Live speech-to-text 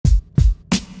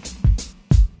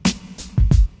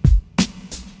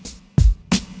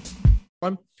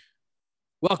everyone.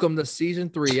 Welcome to Season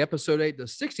 3, Episode 8, the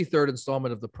 63rd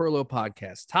installment of the Perlo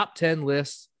Podcast. Top 10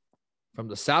 lists from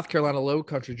the South Carolina Low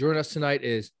Country. Joining us tonight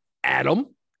is Adam.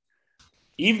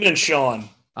 Evening, Sean.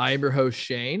 I am your host,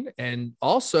 Shane. And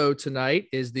also tonight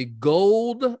is the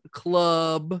Gold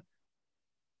Club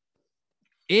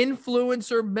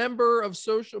influencer, member of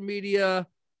social media,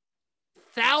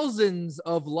 thousands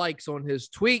of likes on his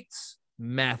tweets,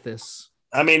 Mathis.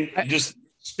 I mean, just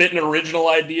spitting original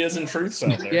ideas and truths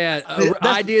out there. Yeah,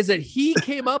 ideas that he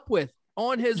came up with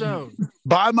on his own.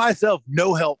 By myself,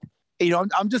 no help. You know,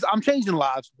 I'm changing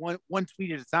lives one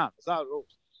tweet at a time. That's how it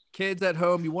rolls. Kids at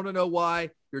home, you want to know why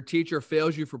your teacher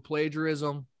fails you for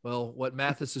plagiarism? Well, what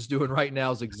Mathis is doing right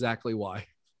now is exactly why.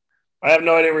 I have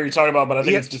no idea what you're talking about, but I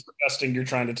think it's disgusting you're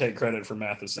trying to take credit for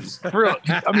Mathis's. For real.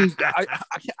 I mean, I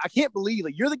can't believe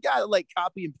you're the guy that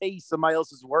copy and paste somebody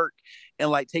else's work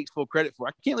and takes full credit for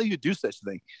it. I can't believe you do such a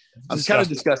thing. I'm kind of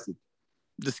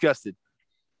disgusted.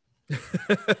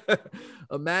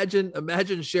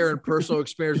 Imagine sharing personal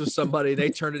experience with somebody. They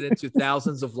turn it into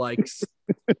thousands of likes.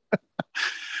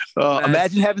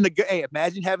 Imagine having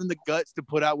the guts to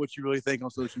put out what you really think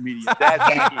on social media.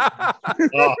 That's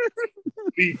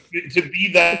to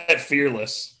be that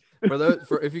fearless.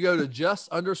 If you go to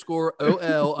just_OL_coach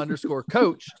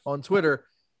on Twitter,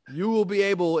 you will be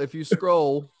able, if you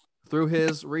scroll through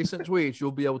his recent tweets,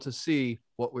 you'll be able to see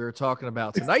what we were talking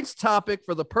about. Tonight's topic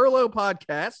for the Perlo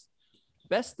Podcast: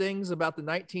 best things about the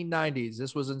 1990s.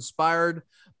 This was inspired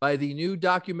by the new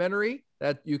documentary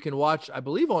that you can watch, I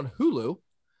believe, on Hulu.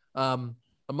 Among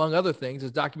other things,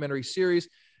 it's a documentary series,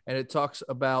 and it talks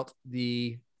about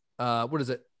the what is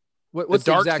it? What's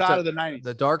the dark exact side of the 90s?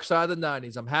 The dark side of the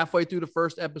 90s. I'm halfway through the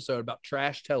first episode about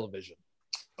trash television.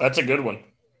 That's a good one.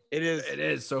 It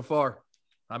is so far.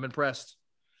 I'm impressed.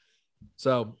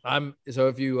 So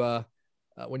if you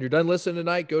when you're done listening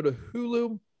tonight, go to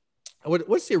Hulu.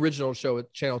 What's the original show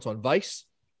channel? It's on Vice.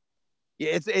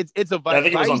 Yeah, it's a Vice. I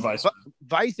think it was on Vice.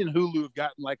 Vice and Hulu have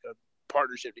gotten a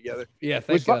partnership together. Yeah,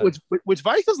 which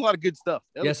Vice does a lot of good stuff.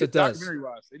 Yes, it does.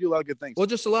 They do a lot of good things. Well,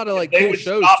 just a lot of they cool would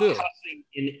shows stop too. Cussing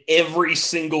in every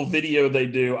single video they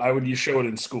do. I would show it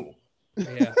in school.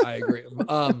 Yeah, I agree.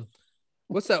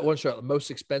 What's that one show? The Most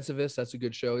Expensivest. That's a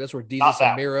good show. That's where Jesus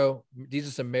and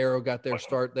Mero got their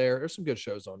start there. There's some good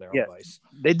shows on there on Vice.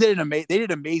 They did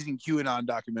amazing QAnon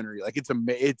documentary.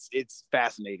 It's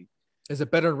fascinating. Is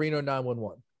it better than Reno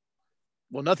 911?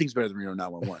 Well, nothing's better than Reno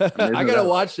 911. I gotta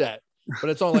watch that.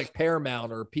 But it's on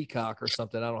Paramount or Peacock or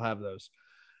something. I don't have those.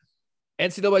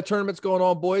 NCAA tournaments going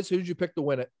on, boys. Who did you pick to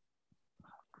win it?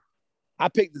 I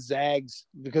picked the Zags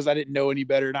because I didn't know any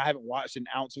better, and I haven't watched an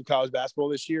ounce of college basketball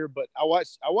this year. But I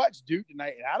watched Duke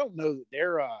tonight, and I don't know that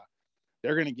they're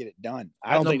going to get it done.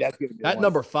 I don't think that's going to be that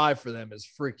number 5 for them is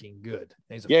freaking good.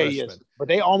 He's a freshman. He is. But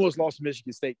they almost lost to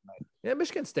Michigan State tonight. Yeah,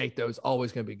 Michigan State though is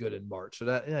always going to be good in March. So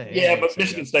but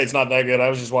Michigan State's not that good. I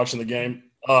was just watching the game.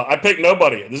 I picked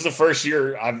nobody. This is the first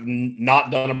year I've not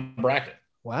done a bracket.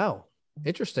 Wow,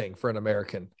 interesting for an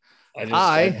American.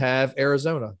 I have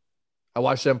Arizona. I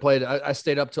watched them play. I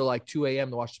stayed up till 2 a.m.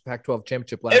 to watch the Pac-12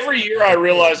 championship last Every year I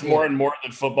realize more and more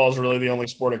that football is really the only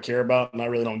sport I care about, and I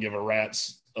really don't give a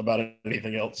rat's about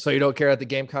anything else. So you don't care that the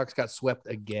Gamecocks got swept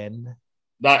again?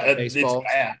 It's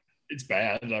bad. It's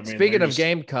bad. I mean, speaking of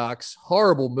Gamecocks,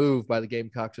 horrible move by the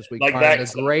Gamecocks this week. Firing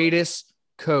the greatest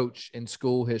coach in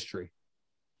school history.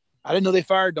 I didn't know they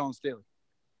fired Dawn Staley.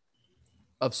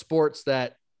 Of sports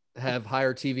that have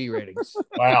higher TV ratings.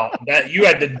 Wow, that you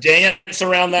had to dance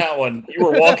around that one. You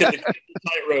were walking the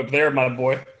tightrope there, my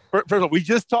boy. First of all, we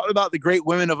just talked about the great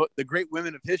women of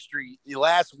history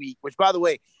last week. Which, by the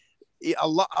way, a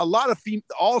lot of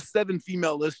all 7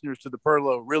 female listeners to the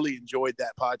Perlo really enjoyed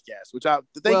that podcast. Which I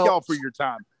thank y'all for your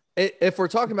time. If we're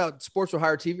talking about sports with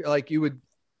higher TV, you would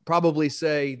probably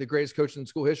say the greatest coach in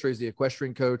school history is the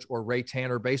equestrian coach or Ray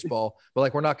Tanner baseball,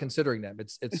 but we're not considering them.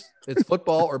 It's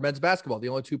football or men's basketball, the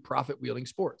only 2 profit wielding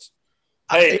sports.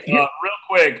 Hey, real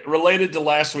quick, related to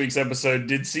last week's episode,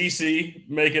 did CC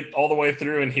make it all the way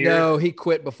through in here? No, he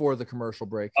quit before the commercial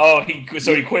break. Oh, he quit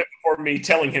before me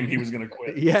telling him he was going to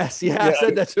quit. Yes, I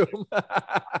said that to him.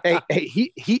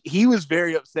 He was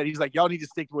very upset. He's like, y'all need to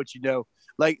stick to what you know.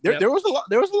 There was a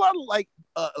lot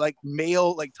of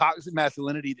male toxic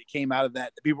masculinity that came out of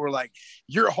that. People were like,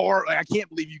 "You're hard. I can't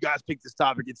believe you guys picked this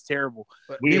topic. It's terrible."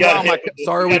 We tried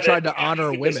to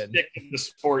honor women. Stick to the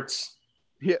sports.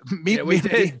 Yeah, we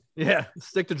did. Yeah,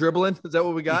 stick to dribbling. Is that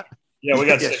what we got? Yeah, we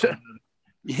got.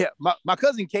 Yeah, my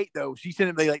cousin Kate though, she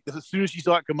sent me as soon as she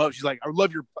saw it come up, she's like, "I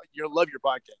love your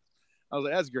podcast." I was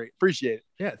like, "That's great, appreciate it."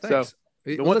 Yeah, thanks.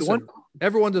 So,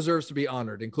 Everyone deserves to be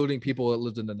honored, including people that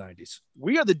lived in the 90s.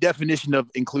 We are the definition of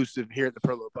inclusive here at the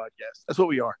Perlo Podcast. That's what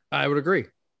we are. I would agree.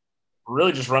 We're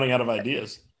really just running out of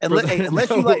ideas. Unless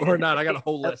you like, or not, I got a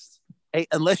whole list. Hey,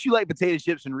 unless you like potato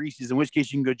chips and Reese's, in which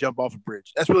case you can go jump off a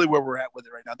bridge. That's really where we're at with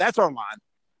it right now. That's our line.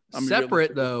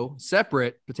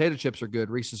 Separate, potato chips are good.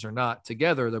 Reese's are not.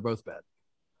 Together, they're both bad.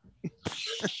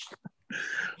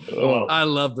 I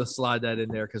love to slide that in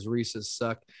there because Reese's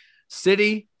suck.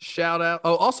 City, shout out.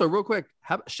 Oh, also, real quick,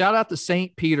 shout out to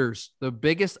St. Peter's, the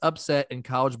biggest upset in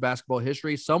college basketball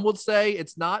history. Some would say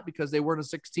it's not because they weren't a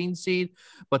 16 seed,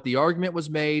 but the argument was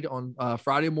made on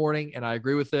Friday morning, and I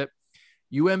agree with it.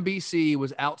 UMBC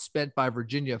was outspent by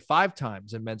Virginia 5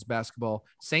 times in men's basketball.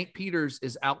 St. Peter's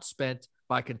is outspent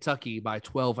by Kentucky by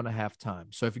 12.5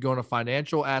 times. So if you go on a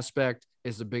financial aspect,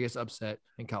 it's the biggest upset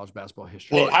in college basketball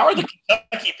history. Well, how are the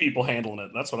Kentucky people handling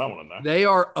it? That's what I want to know. They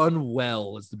are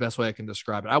unwell is the best way I can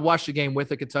describe it. I watched the game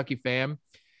with a Kentucky fan,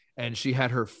 and she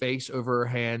had her face over her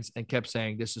hands and kept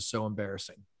saying, "This is so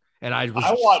embarrassing." And I was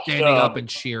standing up and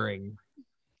cheering.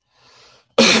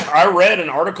 I read an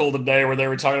article today where they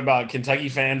were talking about Kentucky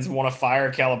fans want to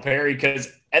fire Calipari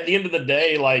because at the end of the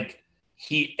day, like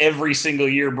he every single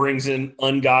year brings in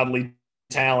ungodly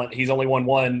talent. He's only won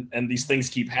one, and these things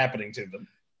keep happening to them.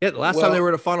 Yeah, the last time they were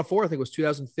at a Final Four, I think it was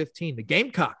 2015. The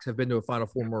Gamecocks have been to a Final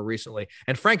Four more recently,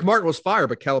 and Frank Martin was fired,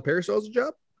 but Calipari still has a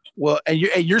job. Well, and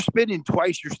you're spending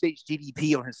twice your state's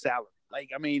GDP on his salary.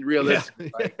 Like, I mean,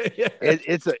 realistically,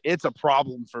 it's a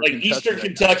problem for like Kentucky Eastern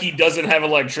Kentucky doesn't have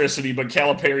electricity, but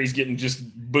Calipari's getting just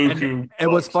buku.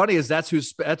 And what's funny is that's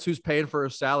who's paying for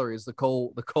his salary is the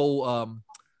Cole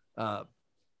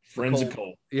friends of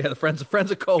Cole. Yeah, the friends of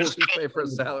Cole who pay for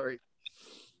his salary.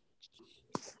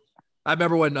 I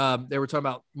remember when they were talking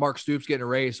about Mark Stoops getting a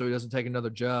raise so he doesn't take another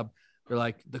job. They're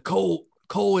like, the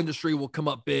coal industry will come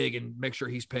up big and make sure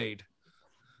he's paid.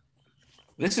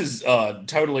 This is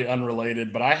totally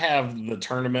unrelated, but I have the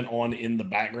tournament on in the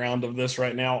background of this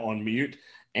right now on mute.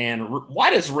 And why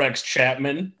does Rex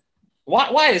Chapman?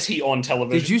 Why is he on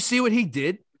television? Did you see what he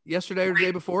did yesterday or the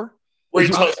day before? Where he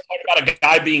talks about a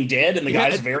guy being dead and the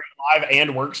guy's very alive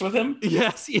and works with him?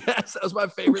 Yes, that was my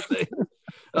favorite thing.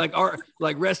 like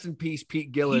rest in peace,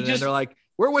 Pete Gillen. And they're like,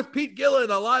 we're with Pete Gillen,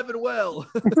 alive and well.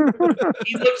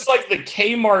 He looks like the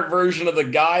Kmart version of the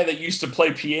guy that used to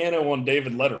play piano on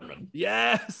David Letterman.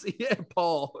 Yes, yeah,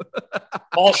 Paul.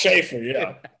 Paul Schaefer,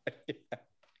 yeah.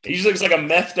 He just looks like a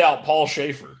methed out Paul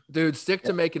Schaefer. Dude, stick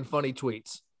to making funny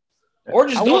tweets. Or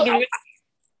just don't do it.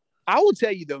 I will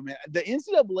tell you though, man, the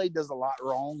NCAA does a lot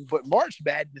wrong, but March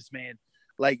Madness, man,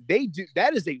 like they do,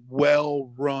 that is a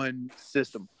well-run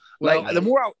system. Like the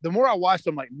more I watch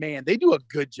them, like, man, they do a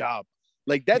good job.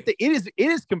 Like that, it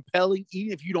is compelling,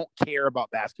 even if you don't care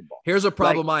about basketball. Here's a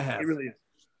problem I have. It really is.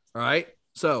 All right.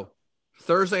 So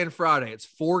Thursday and Friday, it's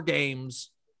 4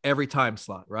 games every time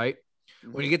slot, right?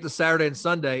 When you get to Saturday and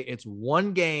Sunday, it's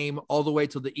 1 game all the way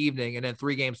till the evening, and then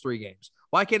 3 games.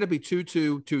 Why can't it be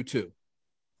 2-2, 2-2?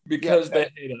 Because they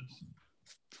hate us.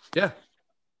 Yeah.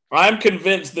 I'm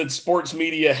convinced that sports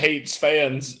media hates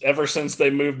fans ever since they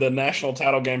moved the national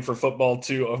title game for football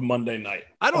to a Monday night.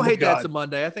 I don't hate that it's a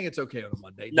Monday. I think it's okay on a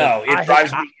Monday. No, it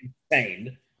drives me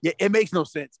insane. Yeah, it makes no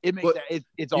sense.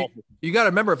 It's awful. You got to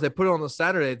remember, if they put it on the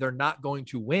Saturday, they're not going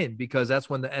to win because that's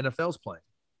when the NFL's playing.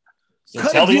 So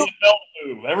tell the NFL to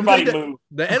move. Everybody move.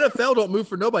 The NFL don't move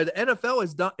for nobody. The NFL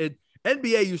is done.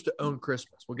 NBA used to own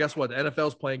Christmas. Well, guess what? The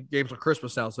NFL's playing games on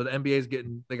Christmas now, so the NBA's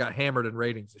they got hammered in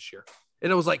ratings this year.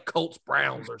 And it was like Colts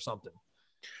Browns or something.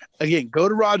 Again, go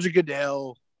to Roger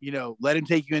Goodell, let him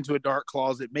take you into a dark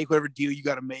closet, make whatever deal you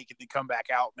got to make, and then come back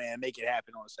out, man, make it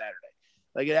happen on a Saturday.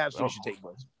 Like, it absolutely should take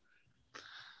place.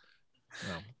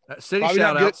 No. City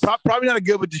shout-outs. Probably not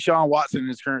good with Deshaun Watson in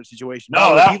his current situation.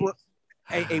 No,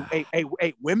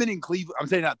 Hey, women in Cleveland. I'm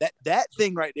saying that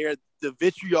thing right there, the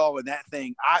vitriol in that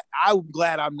thing. I'm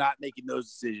glad I'm not making those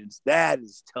decisions. That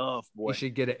is tough, boy. He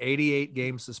should get an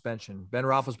 88-game suspension. Ben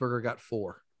Roethlisberger got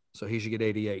 4, so he should get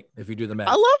 88 if you do the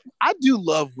math. I do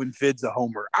love when Fid's a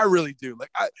homer. I really do.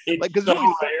 It's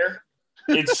so fair.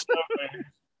 It's so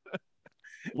fair.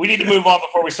 We need to move on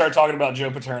before we start talking about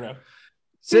Joe Paterno.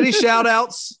 City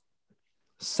shout-outs.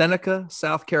 Seneca,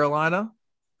 South Carolina.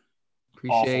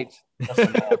 Appreciate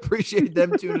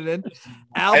them tuning in.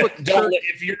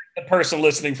 If you're the person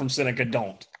listening from Seneca,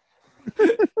 don't.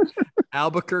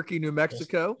 Albuquerque, New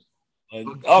Mexico.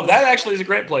 That actually is a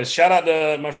great place. Shout out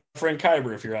to my friend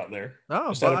Kyber if you're out there. Oh,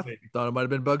 I thought it might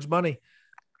have been Bugs Bunny.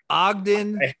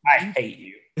 Ogden. I hate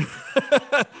you.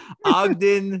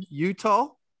 Ogden, Utah.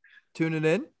 Tuning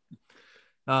in.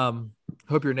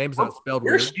 Hope your name's not spelled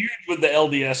weird. We're huge with the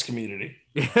LDS community.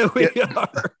 Yeah, we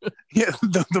are. Yeah,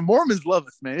 the Mormons love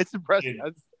us, man. It's impressive.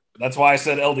 That's why I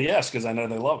said LDS, because I know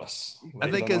they love us. I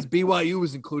think because BYU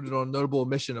was included on notable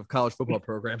omission of college football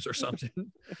programs or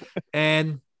something.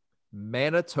 And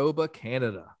Manitoba,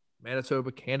 Canada.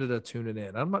 Manitoba, Canada tuning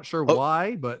in. I'm not sure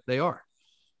why, but they are.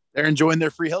 They're enjoying their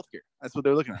free healthcare. That's what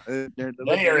they're looking at.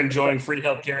 They are enjoying free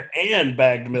healthcare and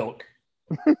bagged milk.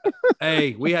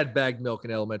 Hey, we had bagged milk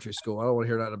in elementary school. I don't want to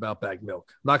hear nothing about bagged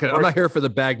milk. I'm not here for the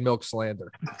bagged milk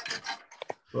slander.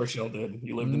 Of course y'all did.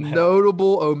 You lived in hell.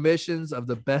 Notable omissions of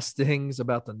the best things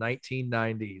about the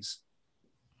 1990s.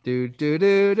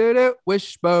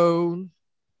 Wishbone.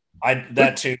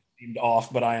 That too seemed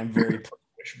off, but I am very pro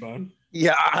Wishbone.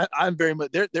 Yeah, I'm very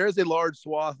much there is a large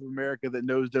swath of America that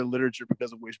knows their literature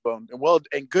because of Wishbone.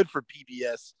 And good for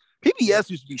PBS. PBS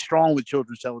used to be strong with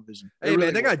children's television. Hey,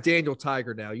 man, they got Daniel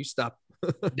Tiger now. You stop.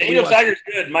 Daniel Tiger's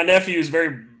good. My nephew is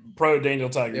very pro Daniel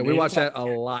Tiger. Yeah, we watch that a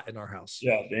lot in our house.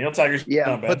 Yeah, Daniel Tiger's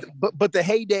not bad. But the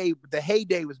heyday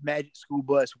was Magic School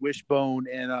Bus, Wishbone,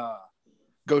 and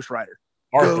Ghost Rider.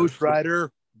 Ghost Rider.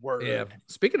 Word. Yeah.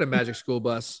 Speaking of Magic School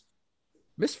Bus,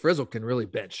 Miss Frizzle can really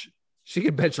bench. She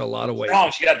can bench a lot of weight.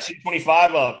 Strong. She got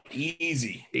 225 up.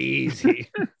 Easy.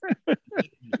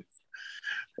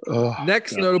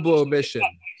 Next notable omission.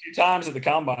 2 times at the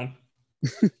combine.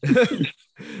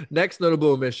 Next notable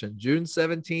omission, June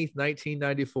 17th,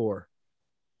 1994.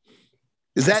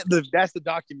 Is that's the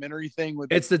documentary thing?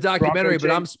 It's the documentary, but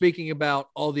I'm speaking about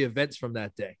all the events from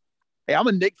that day. Hey, I'm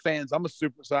a Knicks fan. So I'm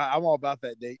I'm all about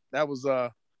that date. That was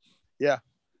yeah.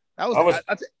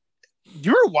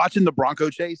 You were watching the Bronco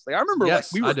chase? Like I remember,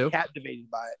 yes, we were captivated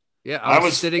by it. Yeah, I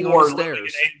was sitting on the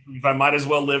stairs. I might as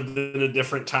well lived in a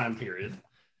different time period.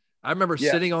 I remember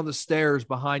sitting on the stairs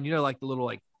behind, like the little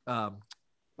like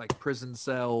prison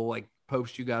cell like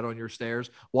post you got on your stairs,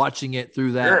 watching it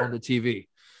through that on the TV.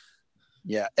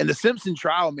 Yeah, and the Simpson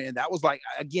trial, man, that was like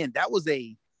that was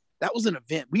an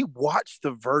event. We watched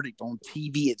the verdict on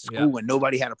TV at school and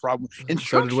nobody had a problem.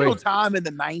 Instructional time in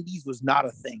the 90s was not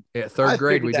a thing. Yeah, third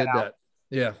grade we did that.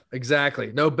 Yeah, exactly.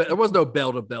 There was no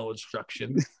bell-to-bell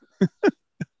instruction. I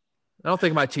don't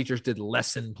think my teachers did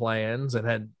lesson plans and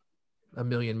had a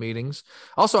million meetings.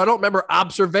 Also, I don't remember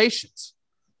observations.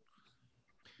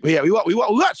 Yeah, we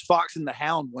watched Fox and the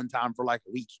Hound one time for like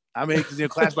a week. I mean, because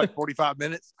class was like 45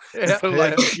 minutes. Yeah, so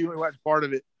you only watched part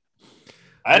of it.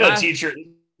 I had a teacher.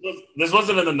 This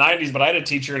wasn't in the 90s, but I had a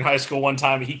teacher in high school one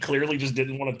time. He clearly just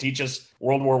didn't want to teach us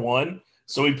World War I.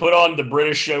 So we put on the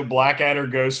British show Blackadder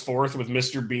Goes Forth with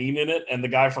Mr. Bean in it and the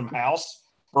guy from House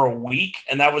for a week.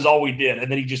 And that was all we did. And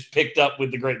then he just picked up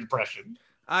with the Great Depression.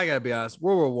 I got to be honest.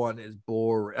 World War I is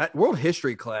boring. World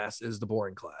history class is the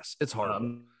boring class. It's hard.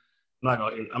 I'm not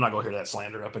going to hear that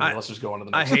slander up anymore. Let's just go on to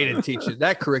the next. I hated teaching.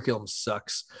 That curriculum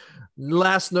sucks.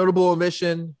 Last notable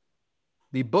omission,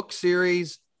 the book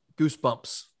series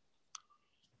Goosebumps.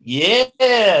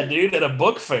 Yeah, dude, at a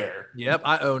book fair. Yep,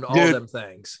 I own all them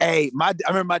things. Hey, I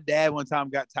remember my dad one time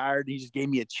got tired and he just gave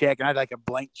me a check and I had like a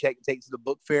blank check to take to the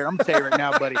book fair. I'm gonna tell you right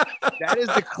now, buddy, that is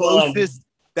the closest.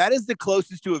 That is the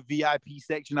closest to a VIP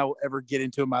section I will ever get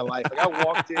into in my life. Like I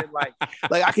walked in, like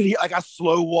I could hear, like I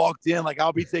slow walked in, like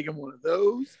I'll be taking one of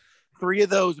those, 3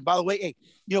 of those. And by the way, hey,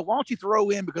 why don't you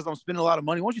throw in, because I'm spending a lot of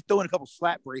money, why don't you throw in a couple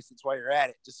slap bracelets while you're at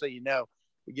it, just so you know.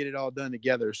 We get it all done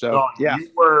together. So yeah,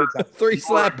 3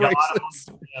 slap bracelets.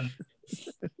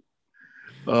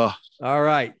 All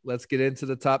right, let's get into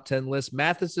the top 10 list.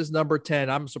 Mathis is number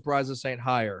 10. I'm surprised this ain't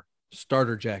higher.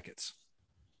 Starter jackets.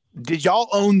 Did y'all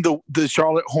own the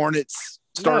Charlotte Hornets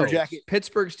starter jacket?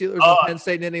 Pittsburgh Steelers and Penn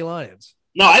State Nittany Lions.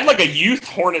 No, I had like a youth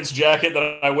Hornets jacket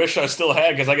that I wish I still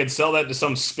had because I could sell that to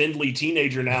some spindly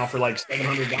teenager now for like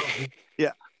 $700.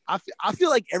 Yeah. I feel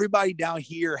like everybody down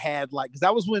here had like, because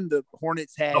that was when the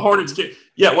Hornets had. The Hornets,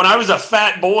 yeah. When I was a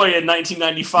fat boy in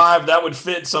 1995, that would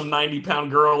fit some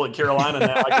 90-pound girl at Carolina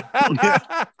now.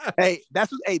 Hey,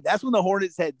 that's when the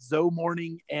Hornets had Zoe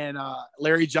Morning and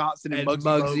Larry Johnson and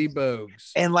Muggsy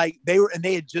Bogues. And like they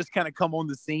had just kind of come on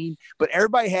the scene, but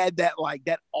everybody had that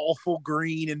awful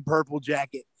green and purple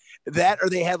jacket. That, or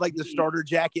they had like the starter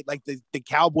jacket, like the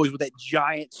Cowboys with that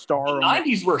giant star. The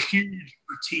 90s were huge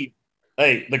for team.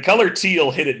 Hey, the color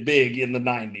teal hit it big in the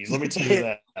 90s. Let me tell you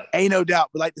that. Ain't no doubt.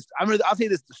 But like this, I'll say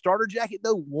this: the starter jacket,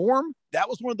 though, warm. That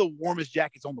was one of the warmest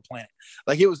jackets on the planet.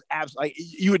 Like it was absolutely. Like,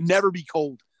 you would never be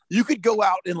cold. You could go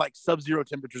out in like sub-zero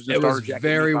temperatures. It was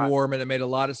very warm, and it made a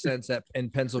lot of sense that in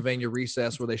Pennsylvania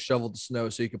recess where they shoveled the snow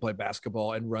so you could play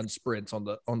basketball and run sprints on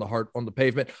the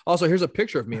pavement. Also, here's a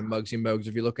picture of me and Muggsy Mogues.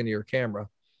 If you look into your camera,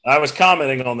 I was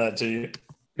commenting on that to you.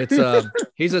 It's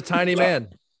he's a tiny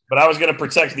man. But I was going to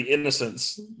protect the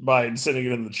innocents by sending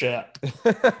it in the chat.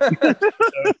 So,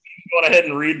 go ahead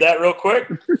and read that real quick.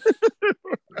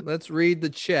 Let's read the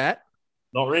chat.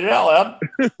 Don't read it out loud.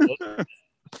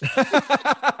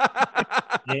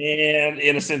 And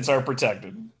innocents are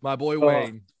protected. My boy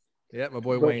Wayne. Yeah, my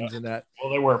boy Wayne's in that.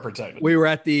 Well, they were protected. We were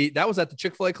at that was at the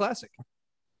Chick-fil-A Classic.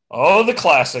 Oh, the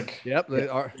classic. Yep,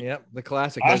 the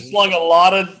classic. I slung a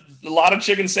lot of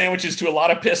chicken sandwiches to a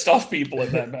lot of pissed off people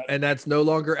at that match. And that's no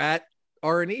longer at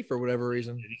R&E for whatever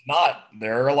reason. It's not.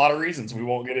 There are a lot of reasons we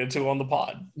won't get into on the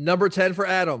pod. Number 10 for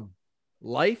Adam.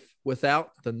 Life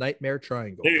without the Nightmare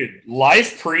Triangle. Dude,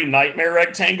 life pre-Nightmare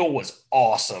Rectangle was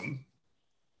awesome.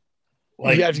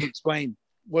 Like, you have to explain.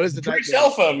 What is the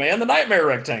pre-cell phone, man? The Nightmare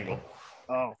Rectangle.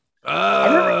 Oh.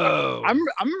 I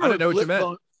remember I didn't know what you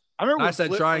meant. I remember I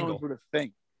said triangle. Were the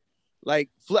thing. Like,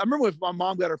 I remember when my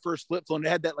mom got her first flip phone, it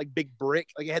had that like big brick,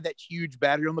 like it had that huge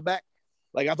battery on the back.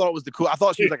 Like, I thought it was I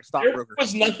thought she was like a stockbroker. There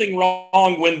was nothing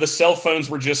wrong when the cell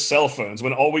phones were just cell phones,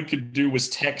 when all we could do was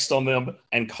text on them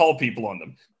and call people on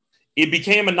them. It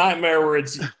became a nightmare where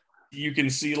you can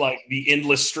see like the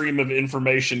endless stream of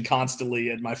information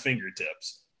constantly at my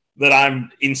fingertips that I'm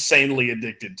insanely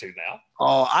addicted to now.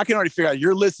 Oh, I can already figure out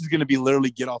your list is going to be literally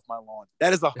get off my lawn.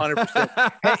 That is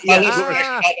 100%.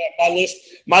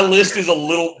 My list is a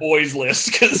little boy's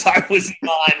list because I was 9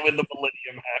 when the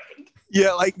millennium happened.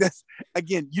 Yeah, like that's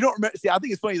again. You don't remember. See, I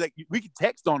think it's funny. Like we could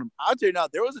text on them. I'll tell you now.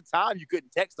 There was a time you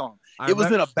couldn't text on them. It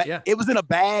was in a bag. Yeah. It was in a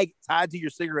bag tied to your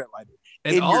cigarette lighter.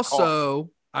 And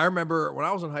also, I remember when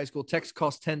I was in high school, text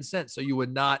cost 10 cents, so you were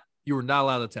not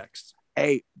allowed to text.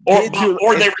 Hey, or they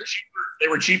were cheaper. They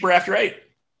were cheaper after 8.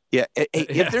 Yeah.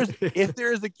 If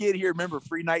there's a kid here, remember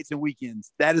free nights and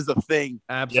weekends. That is a thing.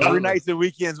 Absolutely. Free nights and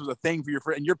weekends was a thing for your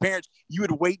friend and your parents. You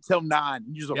would wait till 9.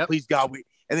 And you just please God wait,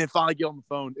 and then finally get on the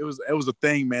phone. It was a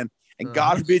thing, man. And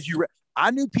God forbid you.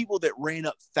 I knew people that ran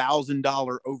up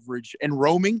 $1,000 overage and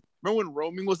roaming. Remember when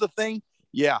roaming was a thing?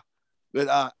 Yeah.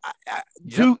 But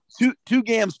to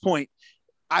Gam's point,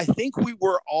 I think we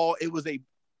were all. It was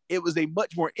a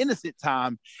much more innocent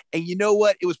time. And you know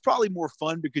what? It was probably more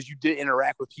fun because you did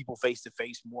interact with people face to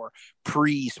face more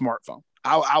pre-smartphone.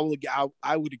 I would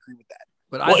agree with that.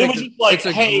 But I think it's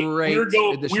a great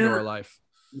addition to our life.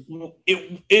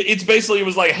 It's basically, it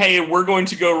was like, hey, we're going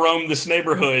to go roam this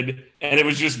neighborhood. And it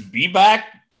was just be back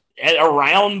at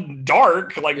around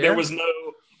dark. Like there was no,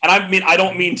 and I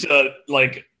don't mean to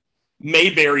like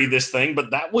Mayberry this thing,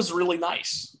 but that was really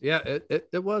nice. Yeah,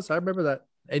 it was. I remember that.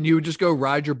 And you would just go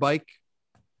ride your bike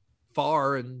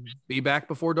far and be back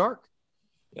before dark.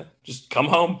 Yeah, just come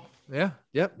home. Yeah,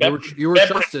 yep. You were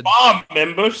trusted. Mom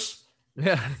members.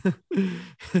 Yeah.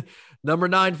 Number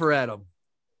 9 for Adam.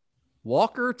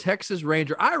 Walker, Texas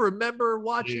Ranger. I remember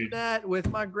watching that with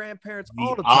my grandparents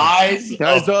all the time.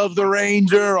 Eyes of the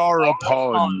Ranger are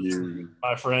upon you,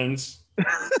 my friends.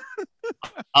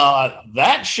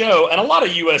 That show and a lot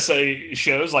of USA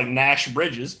shows like Nash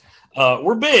Bridges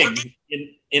were big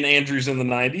in Andrews in the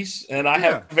 90s, and I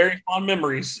have very fond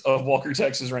memories of Walker,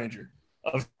 Texas Ranger,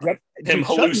 of him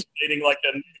hallucinating like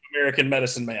an American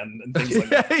medicine man and things like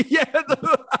that.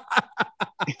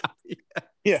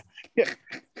 Yeah.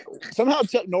 Somehow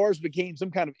Chuck Norris became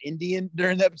some kind of Indian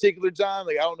during that particular time.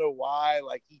 Like, I don't know why.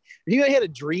 Like, he had a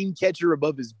dream catcher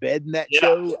above his bed in that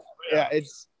show. Yeah,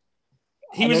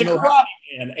 he was a karate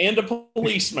man and a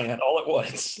policeman all at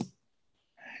once.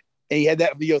 And he had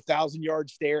that 1,000-yard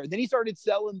stare. And then he started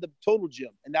selling the Total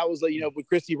Gym. And that was, with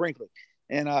Christy Brinkley.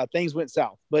 And things went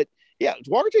south. But, yeah,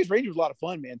 Walker Texas Ranger was a lot of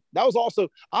fun, man. That was also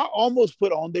 – I almost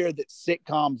put on there that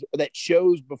sitcoms – that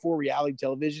shows before reality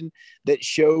television, that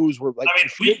shows were like –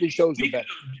 shows were better.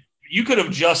 You could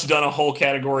have just done a whole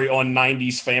category on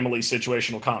 90s family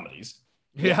situational comedies.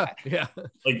 Yeah.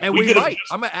 Like, and we might.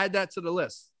 I'm going to add that to the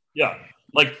list. Yeah.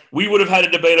 Like, we would have had a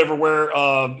debate over where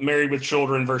Married with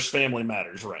Children versus Family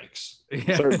Matters ranks.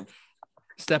 Yeah.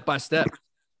 Step by step.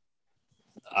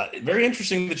 Very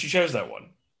interesting that you chose that one.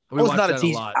 I was not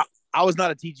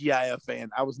a TGIF fan.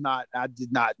 I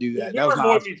did not do that. That was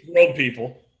Boy Meets World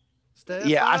people. Step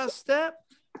by step,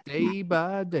 day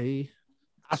by day.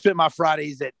 I spent my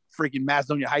Fridays at freaking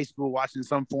Macedonia High School watching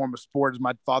some form of sport as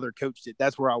my father coached it.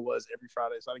 That's where I was every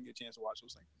Friday, so I didn't get a chance to watch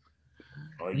those things.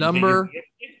 Number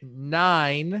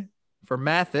 9 for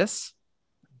Mathis,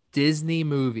 Disney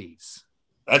movies.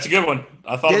 That's a good one.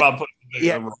 I thought about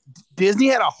putting over. Disney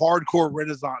had a hardcore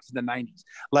renaissance in the 90s.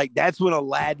 Like, that's when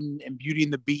Aladdin and Beauty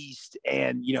and the Beast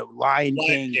and, Lion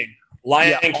King.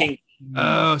 King.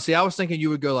 Oh, see, I was thinking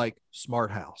you would go like Smart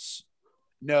House.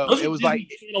 No, those it was Disney like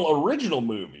Channel original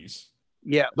movies.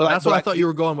 Yeah, but that's what I thought you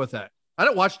were going with that. I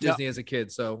didn't watch Disney as a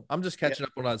kid, so I'm just catching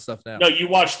up on that stuff now. No, you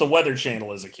watched the Weather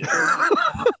Channel as a kid.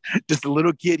 Just a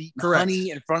little kid eating Correct.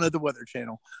 honey in front of the Weather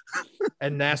Channel.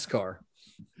 And NASCAR.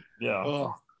 Yeah.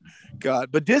 Oh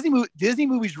God. But Disney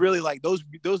movies really, like those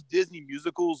Disney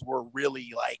musicals were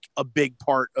really like a big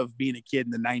part of being a kid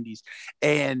in the 90s.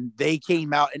 And they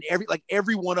came out and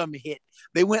every one of them hit.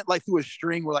 They went like through a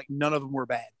string where like none of them were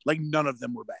bad. Like none of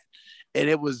them were bad. And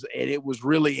it was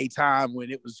really a time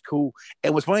when it was cool.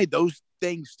 And what's funny, those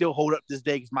things still hold up this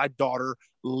day because my daughter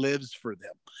lives for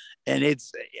them. And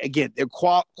it's, again, they're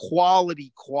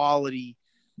quality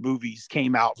movies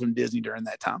came out from Disney during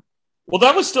that time. Well,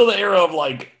 that was still the era of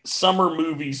like summer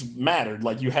movies mattered.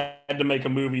 Like you had to make a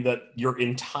movie that your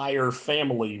entire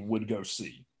family would go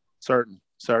see. Certain.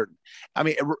 I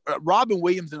mean, Robin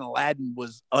Williams in Aladdin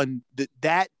was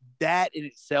that in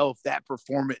itself, that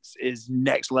performance is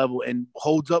next level and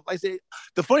holds up. Like I said,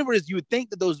 the funny part is you would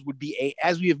think that those would be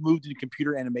as we have moved into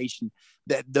computer animation,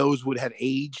 that those would have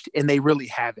aged, and they really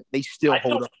haven't. They still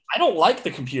hold up. I don't like the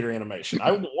computer animation.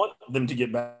 I want them to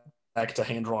get back to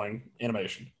hand drawing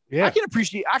animation. Yeah, I can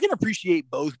appreciate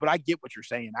both, but I get what you're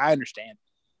saying. I understand.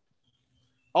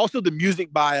 Also, the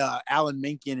music by Alan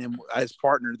Menken and his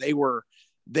partner, they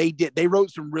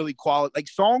wrote some really quality, like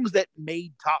songs that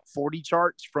made top 40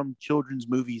 charts from children's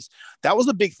movies. That was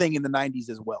a big thing in the 90s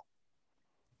as well.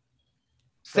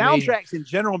 Soundtracks in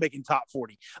general making top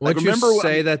 40. Like, remember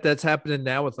that that's happening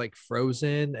now with like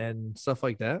Frozen and stuff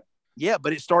like that? Yeah,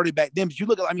 but it started back then. But you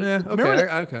look at,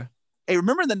 okay. Hey,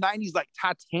 remember in the 90s, like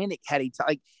Titanic had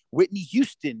like Whitney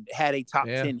Houston had a top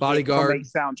 10 Bodyguard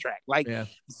soundtrack. Like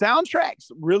soundtracks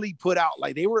really put out,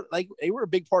 they were a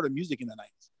big part of music in the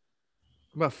 90s.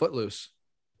 What about Footloose?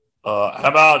 How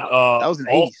about that was an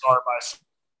All-Star by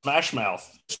Smash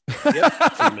Mouth?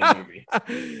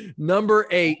 Number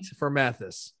 8 for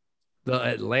Mathis, the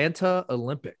Atlanta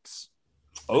Olympics.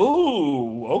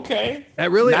 Oh, okay.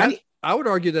 That really, I would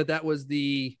argue that was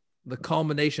the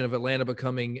culmination of Atlanta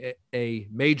becoming a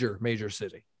major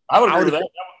city. I would agree with that.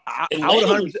 I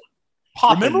would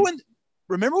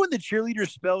remember when the cheerleaders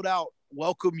spelled out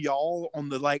 "Welcome y'all" in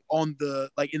the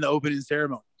opening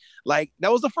ceremony. Like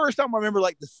that was the first time I remember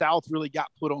like the South really got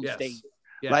put on stage.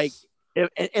 Yes.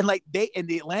 Like the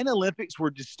Atlanta Olympics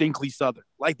were distinctly Southern.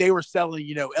 Like they were selling,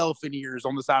 elephant ears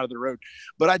on the side of the road.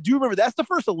 But I do remember that's the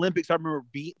first Olympics I remember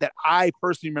that I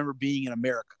personally remember being in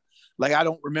America. Like I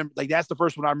don't remember, like that's the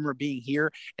first one I remember being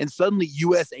here. And suddenly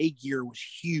USA gear was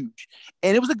huge,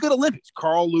 and it was a good Olympics.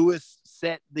 Carl Lewis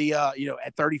set the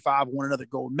at 35 won another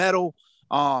gold medal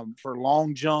for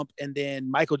long jump, and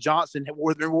then Michael Johnson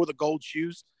wore the gold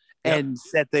shoes and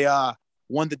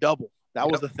won the double. That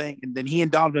was the thing. And then he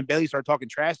and Donovan Bailey started talking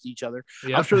trash to each other.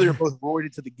 Yep. I'm sure they were both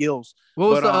roided to the gills.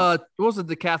 What was the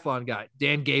decathlon guy?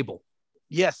 Dan Gable.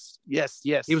 Yes.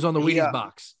 He was on the Wheaties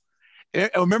box. I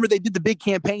remember they did the big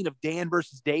campaign of Dan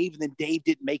versus Dave, and then Dave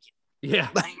didn't make it. Yeah.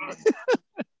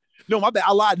 No, my bad.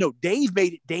 I lied. No, Dave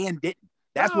made it. Dan didn't.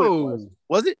 That's what it was.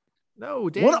 Was it? No,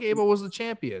 Dan Gable was the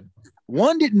champion.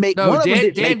 One didn't make. No,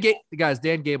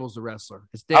 Dan Gable's the wrestler.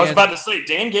 I was about to say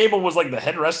Dan Gable was like the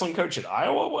head wrestling coach at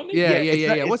Iowa, wasn't he?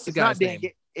 Yeah. What's the guy's name?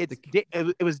 Is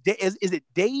it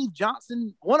Dave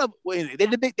Johnson? They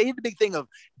did the big thing of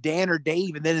Dan or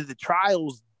Dave, and then in the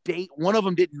trials, one of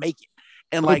them didn't make it.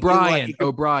 And O'Brien,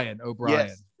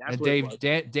 yes, and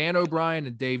Dan O'Brien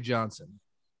and Dave Johnson.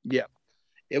 Yeah,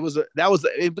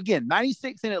 again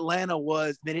 96 in Atlanta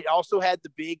was. Then it also had the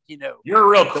big, You're a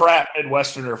real crap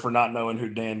Midwesterner for not knowing who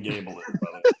Dan Gable is,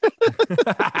 brother.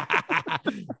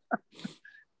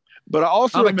 But I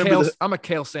also I'm a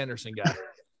Cale Sanderson guy.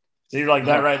 So you're like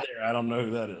that right there. I don't know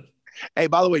who that is. Hey,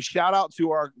 by the way, shout out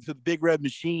to the Big Red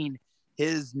Machine.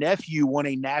 His nephew won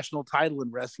a national title in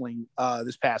wrestling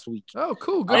this past week. Oh,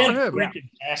 cool. Good for him.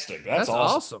 Fantastic. That's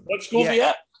awesome. What school is he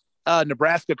at?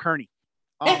 Nebraska Kearney.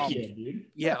 Heck yeah, dude.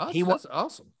 Yeah, that's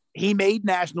awesome. He made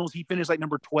nationals. He finished like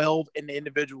number 12 in the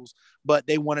individuals, but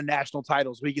they won a national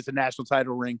title, so he gets a national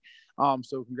title ring.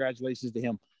 So congratulations to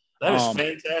him. That is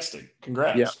fantastic.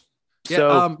 Congrats. Yeah.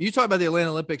 So you talk about the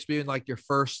Atlanta Olympics being like your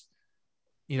first,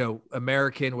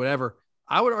 American, whatever.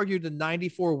 I would argue the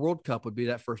 94 World Cup would be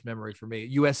that first memory for me.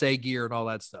 USA gear and all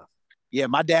that stuff. Yeah,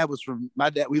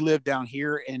 we lived down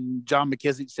here, and John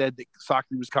McKissick said that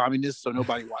soccer was communist, so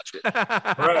nobody watched it.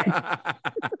 Right.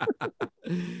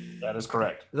 That is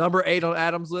correct. Number 8 on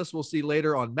Adam's list. We'll see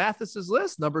later on Mathis's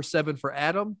list. Number 7 for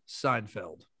Adam,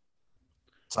 Seinfeld.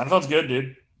 Seinfeld's good,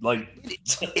 dude.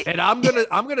 And I'm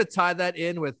gonna tie that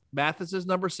in with Mathis's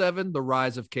number 7, the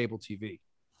rise of cable TV.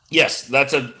 Yes,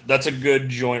 that's a good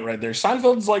joint right there.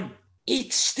 Seinfeld's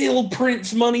it still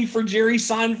prints money for Jerry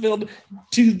Seinfeld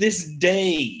to this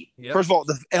day. Yep. First of all,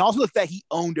 and also the fact he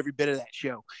owned every bit of that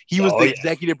show. He was the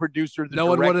executive producer. No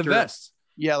one would invest.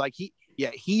 Yeah, like he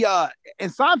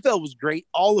and Seinfeld was great.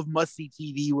 All of Must See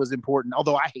TV was important.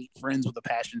 Although I hate Friends with a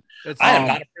passion. I am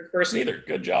not a Friends person either.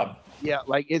 Good job. Yeah,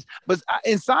 like in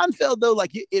Seinfeld though,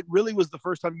 like it really was the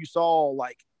first time you saw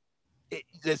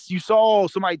you saw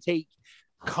somebody take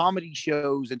comedy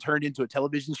shows and turned into a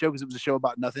television show because it was a show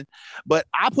about nothing. But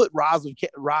I put rise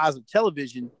of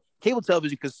television, cable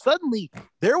television, because suddenly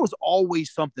there was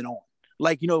always something on.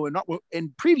 Like,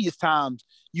 in previous times,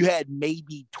 you had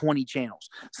maybe 20 channels.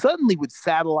 Suddenly, with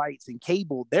satellites and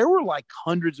cable, there were like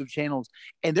hundreds of channels,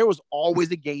 and there was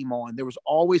always a game on. There was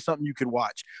always something you could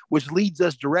watch, which leads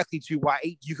us directly to why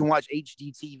you can watch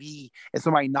HDTV and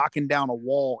somebody knocking down a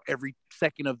wall every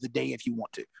second of the day if you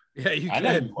want to. Yeah, you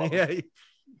can. Yeah,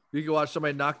 you can watch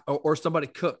somebody knock or somebody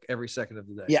cook every second of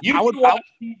the day. Yeah, you can watch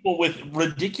people with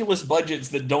ridiculous budgets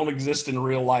that don't exist in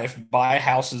real life buy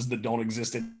houses that don't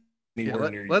exist in.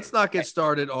 Let's not get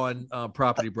started on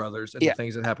Property Brothers and the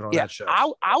things that happen on that show.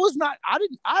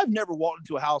 I've never walked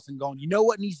into a house and gone, you know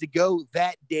what needs to go?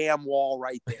 That damn wall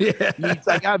right there. Yeah. It's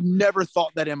like, I've never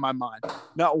thought that in my mind.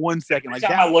 Not 1 second. Like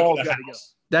that wall's got to go.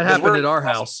 That happened at our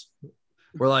house.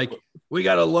 We're like, we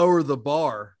got to lower the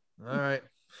bar. All right.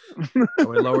 So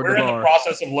we lowered We're the in bar. the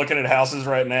process of looking at houses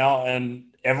right now, and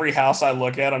every house I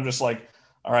look at, I'm just like,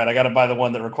 all right, I got to buy the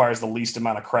one that requires the least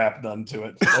amount of crap done to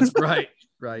it. That's right.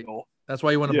 That's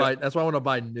why you want to buy. That's why I want to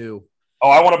buy new. Oh,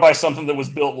 I want to buy something that was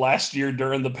built last year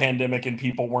during the pandemic and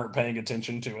people weren't paying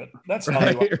attention to it. That's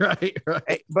right. Hey,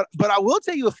 but I will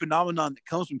tell you a phenomenon that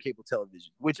comes from cable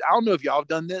television, which I don't know if y'all have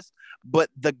done this,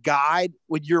 but the guide,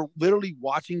 when you're literally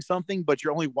watching something, but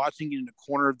you're only watching it in the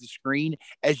corner of the screen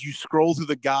as you scroll through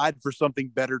the guide for something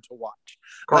better to watch.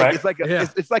 Correct. Like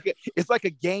it's like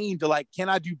a game to like, can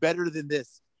I do better than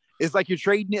this? It's like you're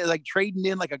trading in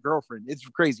like a girlfriend. It's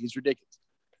crazy. It's ridiculous.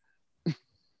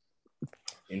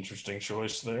 Interesting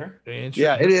choice there.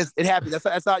 Yeah, it is. It happens.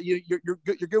 That's how you're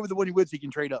good with the one you with, so you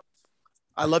can trade up.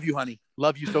 I love you, honey.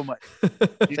 Love you so much.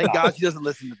 Thank God she doesn't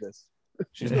listen to this.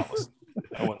 She's not listening.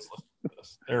 No one's listening to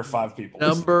this. There are 5 people.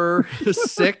 Number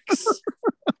 6.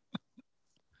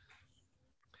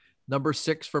 Number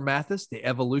 6 for Mathis, the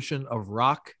evolution of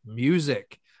rock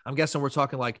music. I'm guessing we're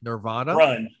talking like Nirvana,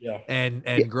 grunge, yeah, and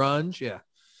grunge, yeah.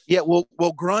 Yeah, well,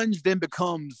 grunge then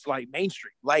becomes like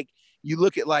mainstream. Like you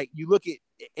look at,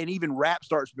 and even rap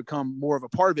starts to become more of a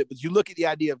part of it. But you look at the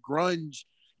idea of grunge,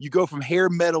 you go from hair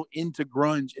metal into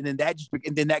grunge, and then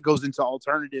that goes into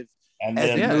alternative. And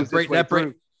then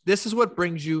this is what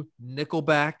brings you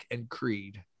Nickelback and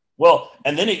Creed. Well,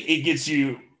 and then it gets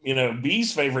you,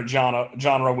 B's favorite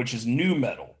genre, which is nu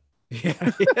metal. Yeah.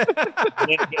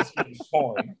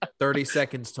 30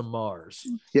 Seconds to Mars.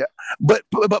 Yeah, but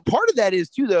part of that is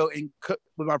too, though, and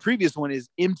with my previous one is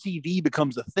MTV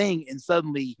becomes a thing, and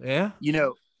suddenly,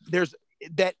 there's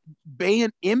that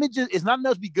band images. It's not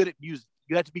enough to be good at music.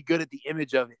 You have to be good at the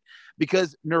image of it,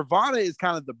 because Nirvana is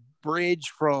kind of the bridge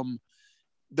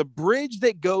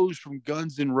that goes from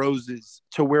Guns N' Roses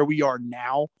to where we are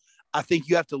now. I think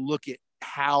you have to look at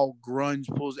how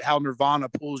Nirvana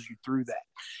pulls you through that.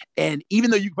 And even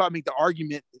though you could probably make the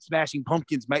argument that Smashing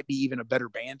Pumpkins might be even a better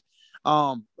band,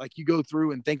 like you go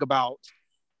through and think about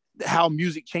how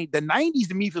music changed. The 90s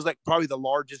to me feels like probably the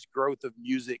largest growth of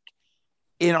music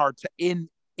in our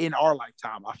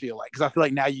lifetime. I feel like, because I feel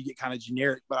like now you get kind of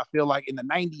generic, but I feel like in the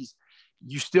 90s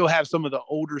you still have some of the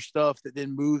older stuff that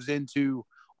then moves into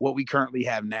what we currently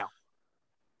have now.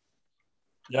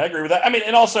 Yeah, I agree with that. I mean,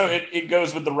 and also it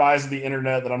goes with the rise of the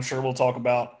internet that I'm sure we'll talk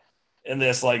about in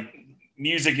this. Like,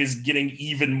 music is getting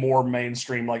even more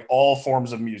mainstream, like all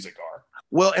forms of music are.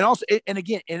 Well, and also,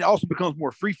 it also becomes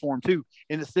more freeform too,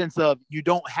 in the sense of you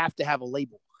don't have to have a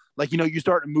label. Like, you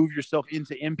start to move yourself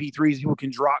into MP3s. People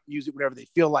can drop music whenever they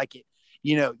feel like it.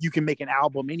 You can make an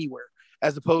album anywhere,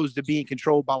 as opposed to being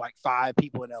controlled by like 5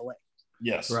 people in LA.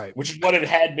 Yes, right. Which is what it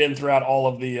had been throughout all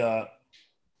of the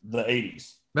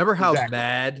 80s. Remember how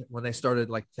mad when they started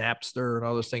like Napster and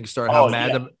all those things started, how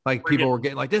mad people were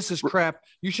getting like, this is crap.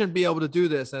 You shouldn't be able to do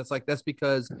this. And it's like, that's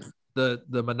because the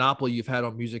monopoly you've had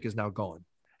on music is now gone.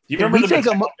 Do you remember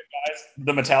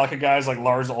the Metallica guys like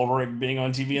Lars Ulrich being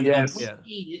on TV and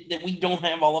that we don't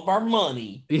have all of our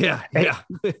money? Yeah.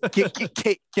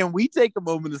 Can we take a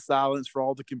moment of silence for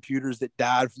all the computers that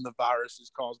died from the viruses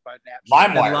caused by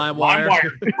Napster?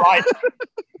 LimeWire. Right.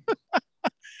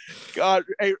 God,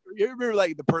 hey, you remember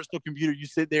like the personal computer? You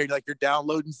sit there, like you're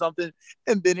downloading something,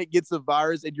 and then it gets a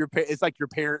virus, and it's like your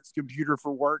parents' computer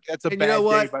for work. That's a bad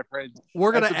day, my friend.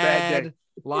 We're gonna add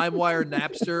LimeWire,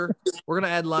 Napster. We're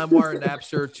gonna add LimeWire and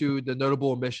Napster to the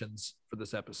notable omissions for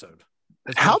this episode.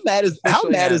 How mad is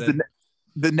the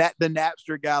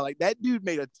Napster guy? Like that dude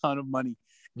made a ton of money.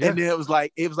 Yeah. And then it was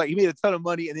like he made a ton of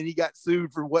money, and then he got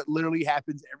sued for what literally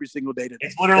happens every single day today.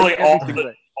 It's literally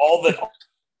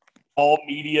all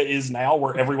media is now,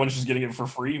 where everyone's just getting it for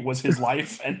free, was his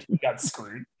life, and he got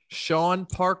screwed. Sean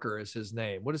Parker is his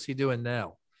name. What is he doing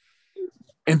now?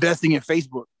 Investing in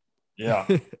Facebook. Yeah.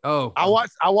 Oh, I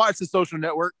watched the Social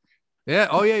Network. Yeah.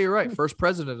 Oh, yeah. You're right. First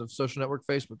president of Social Network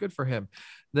Facebook. Good for him.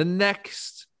 The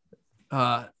next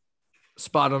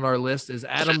spot on our list is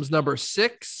Adam's number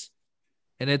 6.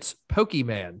 And it's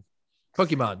Pokemon.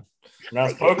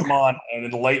 That's Pokemon. And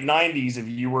in the late 90s, if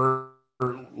you were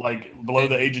like below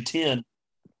the age of 10,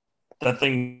 that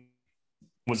thing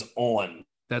was on.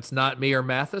 That's not me or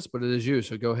Mathis, but it is you.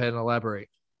 So go ahead and elaborate.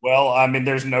 Well, I mean,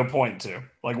 there's no point to.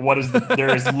 Like,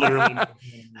 there is literally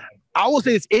I will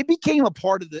say this, it became a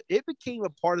part of the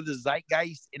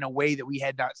zeitgeist in a way that we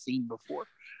had not seen before.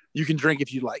 You can drink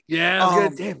if you like. Yeah,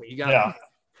 damn it. You got it.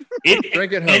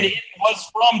 Drink it home. And it was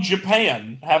from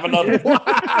Japan. Have another.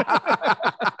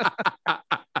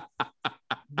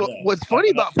 But what's funny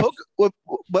about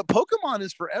Pokemon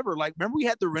is forever. Like, remember we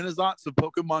had the renaissance of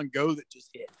Pokemon Go that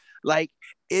just hit. Like,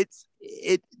 it's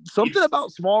something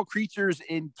about small creatures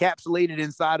encapsulated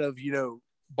inside of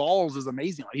balls is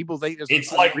amazing. Like, people think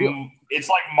it's like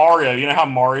Mario. You know how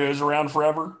Mario's around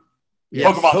forever?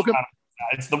 Yes. Pokemon.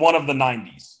 It's the one of the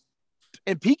 90s.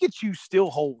 And Pikachu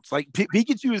still holds. Like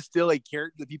Pikachu is still a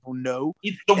character that people know.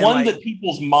 It's the one that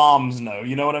people's moms know.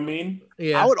 You know what I mean?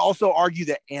 Yeah. I would also argue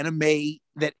that anime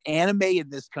in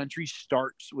this country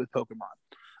starts with Pokemon.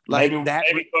 Like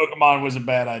maybe Pokemon was a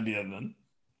bad idea then.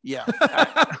 Yeah.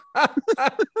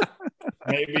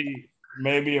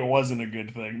 Maybe it wasn't a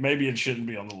good thing. Maybe it shouldn't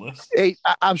be on the list. Hey,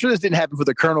 I'm sure this didn't happen for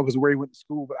the Colonel because of where he went to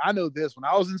school, but I know this. When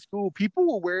I was in school, people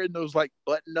were wearing those like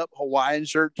button-up Hawaiian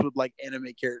shirts with like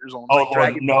anime characters on. Oh,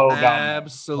 Dragon Ball.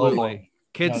 Absolutely.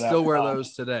 Kids still wear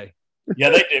those today. Yeah,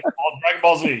 they do. Dragon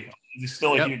Ball Z is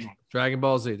still a huge one. Dragon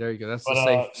Ball Z. There you go. That's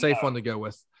the safe one to go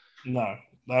with. No,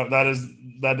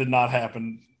 that did not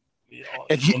happen.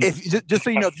 If just so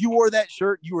you know, if you wore that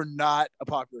shirt, you were not a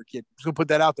popular kid. Just gonna put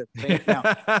that out there.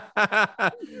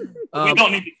 We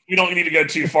don't need to go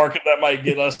too far because that might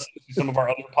get us to some of our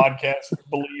other podcast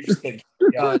beliefs.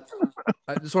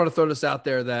 I just want to throw this out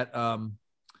there that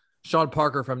Sean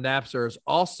Parker from Napster is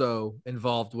also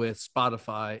involved with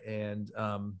Spotify, and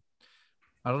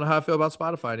I don't know how I feel about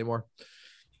Spotify anymore.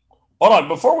 Hold on,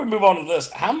 before we move on to this,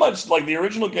 how much, like the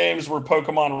original games were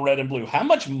Pokemon Red and Blue, how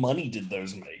much money did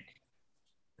those make?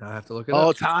 I have to look it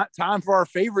up. Time for our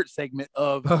favorite segment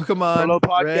of Pokemon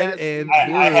Red and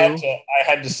Blue. I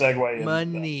had to segue in.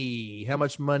 Money. How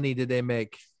much money did they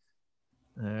make?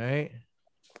 All right.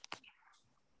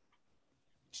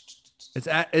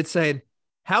 It's saying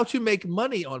how to make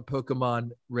money on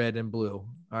Pokemon Red and Blue.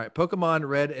 All right, Pokemon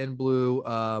Red and Blue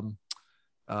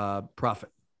profit.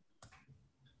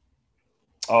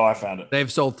 Oh, I found it.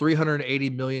 They've sold 380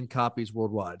 million copies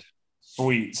worldwide.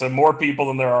 Sweet. So more people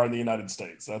than there are in the United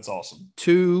States. That's awesome.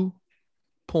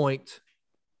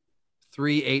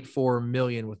 2.384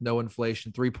 million with no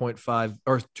inflation, 3.5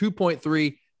 or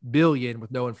 2.3 billion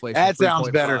with no inflation. That sounds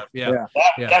better. Yeah.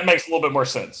 That makes a little bit more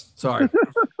sense. Sorry.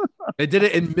 They did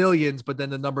it in millions, but then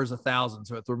the number's 1,000.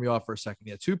 So it threw me off for a second.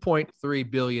 Yeah. 2.3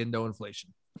 billion, no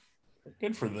inflation.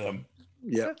 Good for them.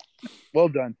 Yeah. Well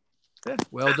done. Yeah.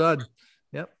 Well done.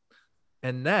 Yep.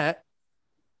 And that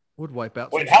would wipe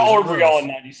out. Wait, how old were y'all in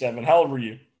 97? How old were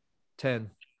you?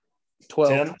 10. 12.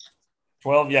 10?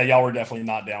 12? Yeah, y'all were definitely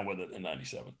not down with it in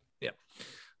 97. Yeah.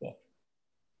 All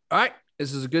right.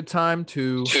 This is a good time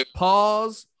to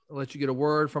pause. I'll let you get a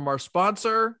word from our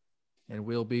sponsor, and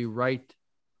we'll be right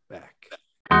back.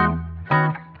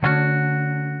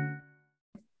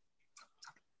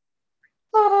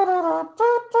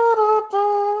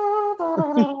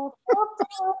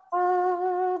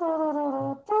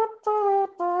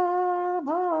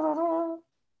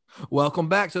 Welcome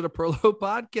back to the Perlo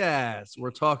Podcast. We're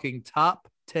talking top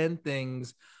 10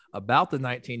 things about the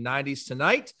 1990s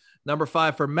tonight. Number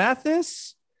 5 for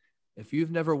Mathis. If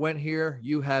you've never went here,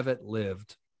 you haven't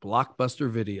lived. Blockbuster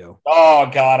Video. Oh,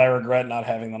 God, I regret not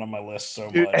having that on my list so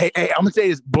much. Dude, hey, I'm going to say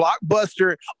this.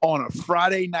 Blockbuster on a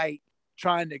Friday night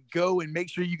trying to go and make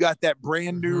sure you got that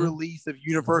brand new release of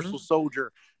Universal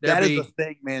Soldier. That is a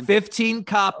thing, man. 15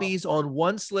 copies on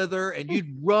one slither, and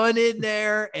you'd run in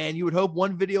there, and you would hope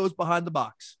one video is behind the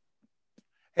box.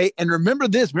 Hey, and remember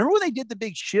this. Remember when they did the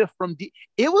big shift from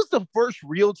it was the first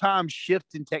real-time shift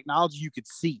in technology you could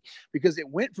see because it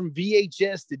went from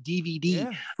VHS to DVD.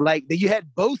 Yeah. Like you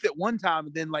had both at one time,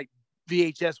 and then like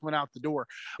VHS went out the door.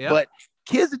 Yeah. But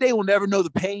kids today will never know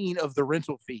the pain of the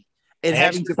rental fee and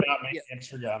having to forgot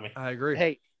me. I agree.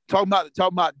 Hey, talking about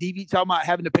DVD, talking about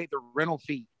having to pay the rental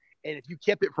fee. And if you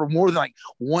kept it for more than like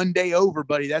one day over,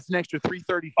 buddy, that's an extra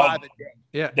 $335 a day.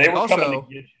 Yeah. They were also, coming to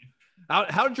get you.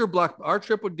 How did your block? Our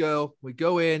trip would go. We'd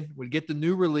go in. We'd get the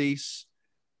new release.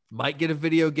 Might get a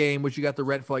video game, which you got to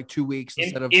rent for like 2 weeks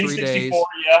instead of 3 days.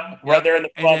 Yeah, right there in the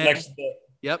front next to the.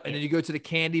 Yep, and then you go to the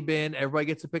candy bin. Everybody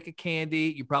gets to pick a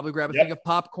candy. You probably grab a thing of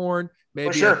popcorn,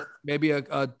 maybe maybe a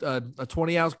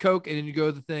 20-ounce Coke, and then you go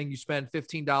to the thing. You spend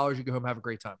 $15. You go home, have a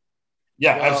great time.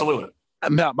 Yeah, absolutely.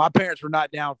 My parents were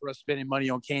not down for us spending money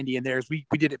on candy in theirs. We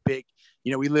did it big.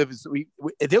 You know, we live as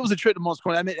if there was a trip to Moss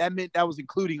Corner, that meant that was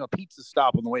including a pizza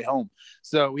stop on the way home.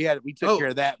 So we took care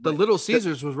of that. The Little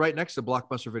Caesars was right next to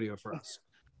Blockbuster Video for us.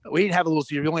 We didn't have a Little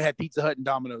Caesars. We only had Pizza Hut and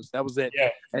Domino's. That was it. Yeah.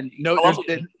 And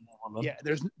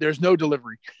there's no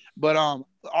delivery. But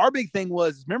our big thing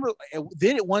was, remember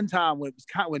then at one time when it was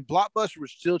when Blockbuster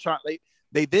was still trying,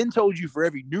 they then told you for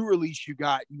every new release you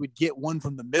got, you would get one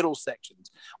from the middle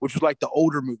sections, which was like the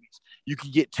older movies. You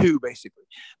could get two, basically.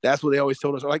 That's what they always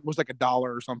told us. Like it was like $1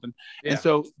 or something. Yeah. And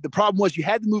so the problem was you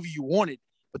had the movie you wanted,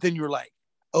 but then you were like,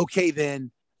 okay,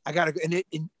 then I gotta go. And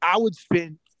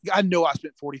I know I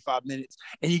spent 45 minutes,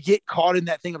 and you get caught in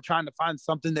that thing of trying to find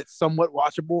something that's somewhat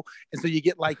watchable, and so you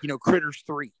get like Critters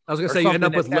 3. I was gonna say you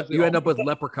end up with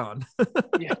Leprechaun.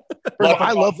 Yeah,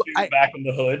 I love Back in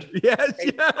the Hood. Yes,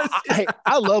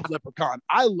 I love Leprechaun.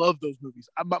 I love those movies.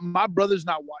 My brothers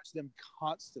and I watch them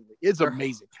constantly. It's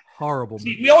amazing. Horrible.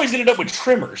 See, we always ended up with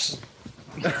Tremors.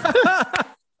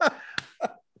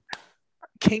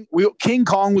 King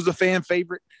Kong was a fan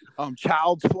favorite.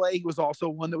 Child's Play was also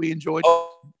one that we enjoyed.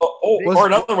 Or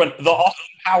another one, the Austin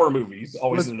Power movies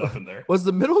always ended up in there. Was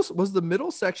the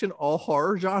middle section all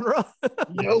horror genre?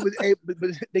 No, but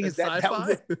the thing is that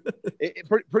was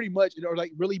pretty much,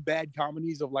 like really bad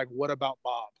comedies of like What About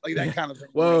Bob, like that kind of thing.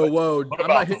 Whoa! I'm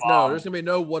not hitting. No, there's gonna be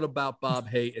no What About Bob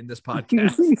hate in this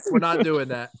podcast. We're not doing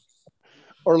that.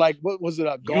 Or like what was it?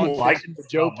 Gone Fishing with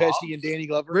Joe Pesci and Danny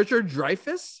Glover, Richard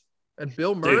Dreyfuss. And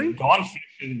Bill Murray? Dude, Gone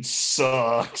Fishing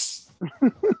sucks.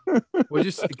 Would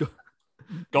you say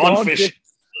Gone Fishing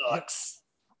sucks?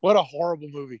 What a horrible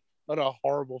movie. What a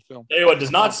horrible film. Tell you what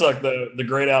does not suck, the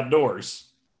Great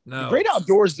Outdoors. No. The Great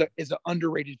Outdoors is an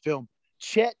underrated film.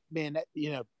 Chet, man,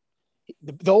 the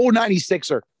old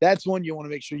 96er, that's one you want to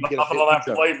make sure you get. Nothing on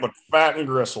that plate but fat and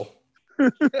gristle.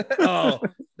 Oh,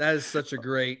 that is such a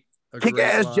great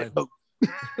kick-ass jet boat.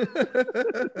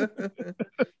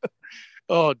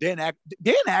 Oh, Dan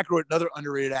Aykroyd, another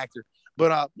underrated actor.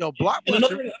 But Blockbuster,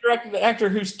 another underrated actor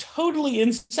who's totally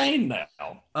insane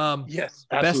now. Yes,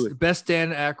 best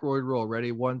Dan Aykroyd role.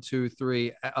 Ready? 1, 2,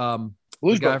 3.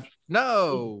 Blues Brothers.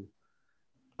 No.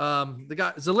 The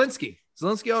guy Zelensky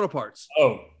Auto Parts.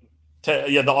 Oh,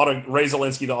 Ray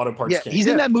Zelensky, the Auto Parts. Yeah, king. He's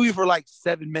in that movie for like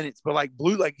 7 minutes, but like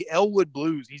Elwood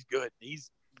Blues, he's good.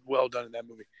 He's well done in that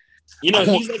movie. He's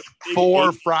like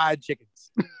 4 fried chickens.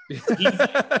 He's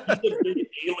a big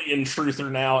alien truther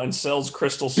now and sells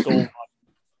Crystal Skull vodka.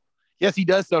 Yes, he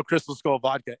does sell Crystal Skull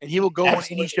vodka, and he will go on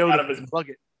any show to plug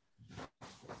it.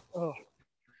 Oh,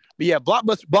 but yeah,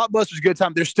 Blockbuster's a good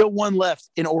time. There's still one left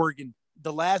in Oregon.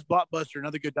 The Last Blockbuster,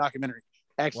 another good documentary.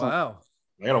 Excellent. Wow,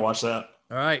 I gotta watch that.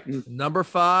 All right, number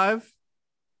 5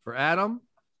 for Adam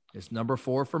is number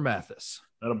 4 for Mathis.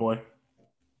 That a boy.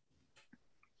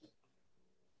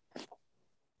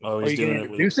 Oh, he's doing it.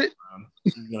 Introduce it.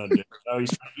 He's gonna do. Oh, you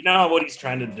know what he's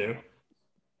trying to do.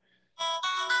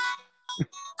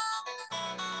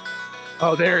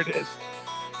 Oh, there it is.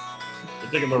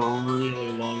 It's taking a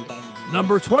really long time.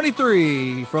 Number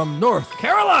 23 from North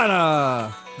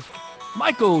Carolina,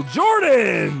 Michael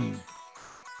Jordan.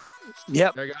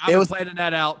 Yep. I've been planning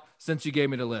that out since you gave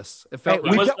me the list. It felt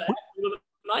right. Was the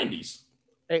 90s.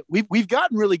 Hey, we've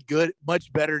gotten really good,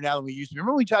 much better now than we used to.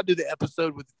 Remember when we tried to do the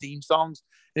episode with the theme songs?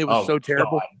 And it was so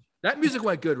terrible. God. That music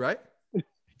went good, right? Yeah,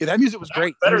 that music was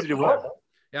great.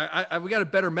 Yeah, we got a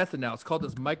better method now. It's called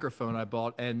this microphone I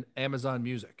bought and Amazon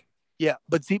Music. Yeah,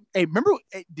 but see, I remember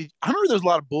there's a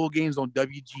lot of bowl games on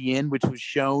WGN, which was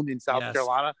shown in South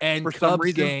Carolina, and for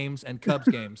Cubs games and Cubs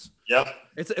games. Yep,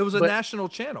 it was a national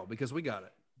channel because we got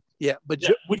it. Yeah, but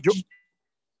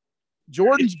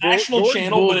Jordan's national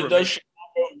channel, but it does.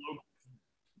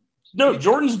 No,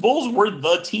 Jordan's Bulls were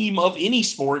the team of any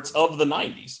sports of the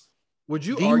 90s. Would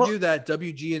you argue that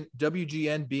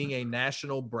WGN being a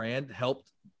national brand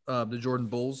helped the Jordan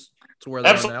Bulls to where they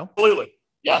are now? Absolutely.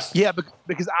 Yes. Yeah,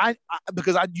 because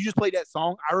you just played that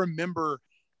song. I remember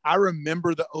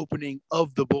the opening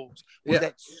of the Bulls with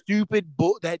that stupid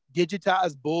bull, that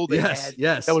digitized bull they had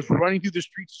that was running through the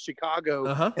streets of Chicago,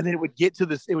 and then it would get to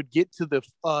the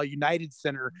United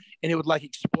Center, and it would like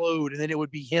explode, and then it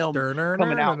would be him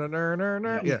coming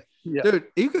out. Yeah. Dude,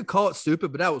 you could call it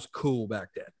stupid, but that was cool back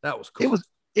then. That was cool.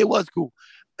 It was cool.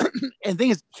 And the thing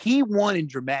is, he won in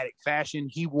dramatic fashion.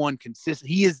 He won consistent.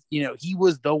 He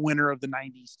was the winner of the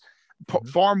 90s.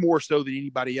 Far more so than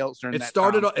anybody else during that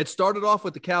time. It started off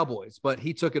with the Cowboys, but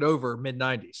he took it over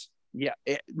mid-90s. Yeah,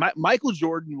 Michael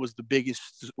Jordan was the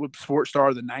biggest sports star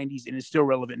of the 90s, and it's still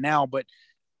relevant now. But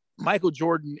Michael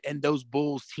Jordan and those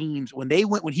Bulls teams, when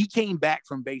he came back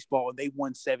from baseball and they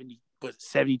won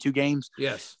 72 games.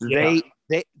 Yes,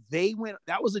 they went.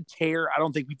 That was a tear I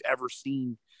don't think we've ever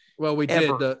seen. Well, we did.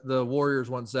 The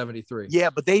Warriors won 73. Yeah,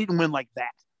 but they didn't win like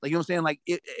that. Like, you know what I'm saying?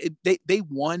 Like they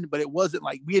won, but it wasn't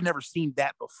like we had never seen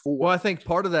that before. Well, I think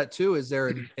part of that too is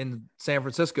they're in San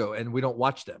Francisco and we don't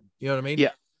watch them. You know what I mean?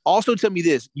 Yeah. Also, tell me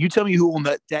this. You tell me who on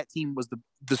that team was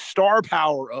the star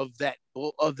power of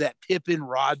that Pippen,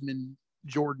 Rodman,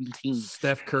 Jordan team.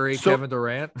 Steph Curry, Kevin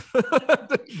Durant.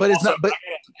 But it's not.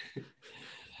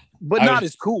 But not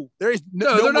as cool. There is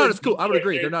they're not as cool. I would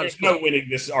agree. They're not as cool. No winning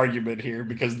this argument here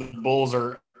because the Bulls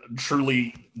are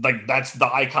truly like that's the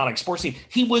iconic sports team.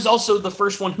 He was also the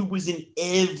first one who was in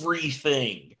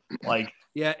everything. Like,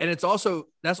 yeah, and that's also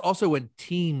when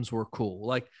teams were cool.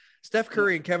 Like Steph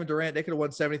Curry and Kevin Durant, they could have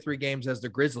won 73 games as the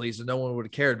Grizzlies, and no one would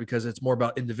have cared because it's more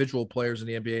about individual players in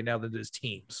the NBA now than it is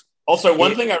teams. Also,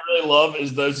 one thing I really love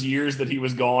is those years that he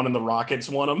was gone and the Rockets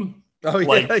won them. Oh,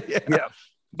 yeah.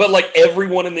 But like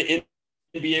everyone in the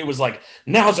NBA was like,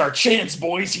 now's our chance,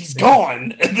 boys. He's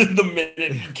gone. And then the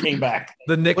minute he came back,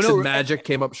 the Knicks and Magic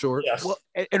came up short. Yes. Well,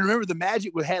 and remember the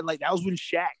Magic had like that was when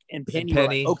Shaq and Penny were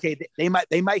like, okay, they might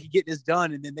get this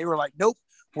done, and then they were like, nope,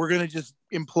 we're gonna just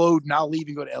implode and I'll leave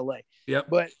and go to LA. Yep.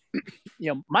 But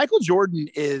Michael Jordan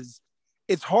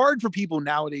it's hard for people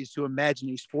nowadays to imagine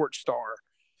a sports star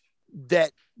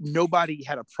that nobody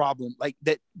had a problem like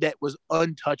that was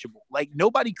untouchable. Like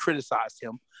nobody criticized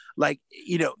him. Like,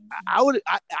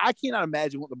 I cannot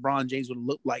imagine what LeBron James would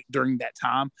look like during that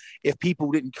time if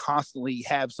people didn't constantly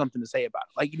have something to say about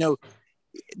it. Like,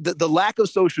 the lack of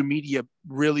social media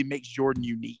really makes Jordan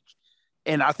unique.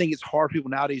 And I think it's hard for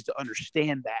people nowadays to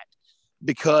understand that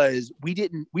because we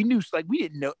didn't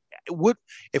know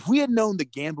if we had known the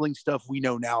gambling stuff we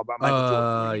know now about Michael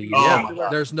Jordan. Yeah,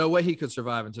 there's no way he could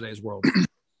survive in today's world.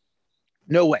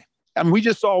 No way. I mean, we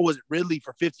just saw Ridley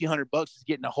for $1,500 is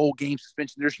getting a whole game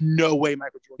suspension. There's no way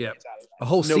Michael Jordan gets out of that. A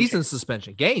whole season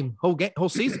suspension, whole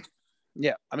season.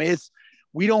 Yeah, I mean,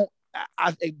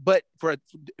 but for a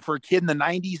kid in the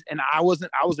 90s, and I was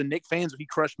a Knicks fan, so he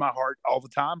crushed my heart all the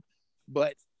time.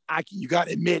 But you got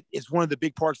to admit, it's one of the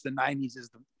big parts of the 90s is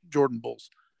the Jordan Bulls.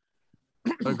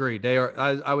 Agreed. They are.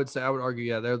 I would argue,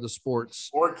 yeah, they're the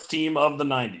sports team of the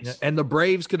 90s. Yeah, and the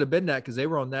Braves could have been that because they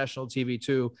were on national TV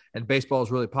too, and baseball is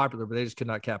really popular, but they just could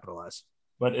not capitalize.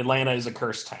 But Atlanta is a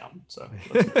cursed town. So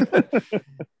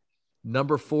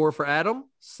number 4 for Adam,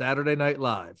 Saturday Night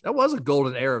Live. That was a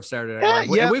golden era of Saturday Night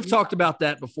Live. Yeah, and we've talked about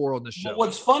that before on the show. But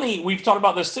what's funny, we've talked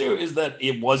about this too, is that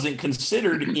it wasn't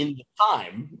considered in the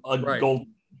time a gold.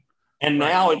 And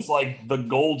now it's like the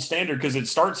gold standard because it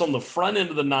starts on the front end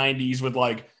of the 90s with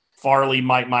like Farley,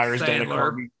 Mike Myers, Dana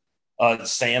Carvey,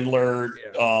 Sandler.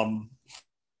 Yeah.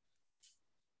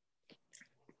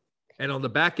 And on the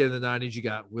back end of the 90s, you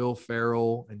got Will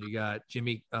Ferrell and you got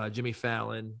Jimmy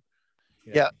Fallon.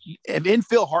 Yeah. And then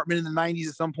Phil Hartman in the 90s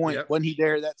at some point. Yep. Wasn't he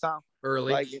there at that time?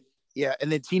 Early. Yeah.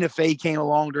 And then Tina Fey came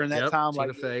along during that time.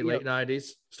 Tina Fey, late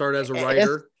 90s. Started as a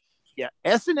writer.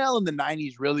 SNL in the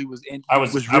 90s really was in. I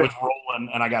was rolling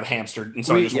and I got hamstered. And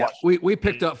so we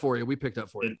picked up for you. We picked up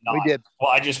for you. We did. Well,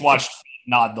 I just watched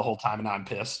Nod the whole time and now I'm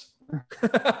pissed.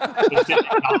 Acknowledging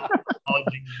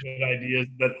good ideas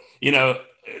that,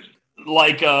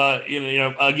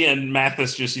 again,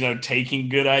 Mathis just, taking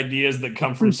good ideas that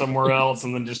come from somewhere else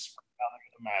and then just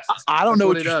the masses. I don't know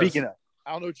what you're speaking of.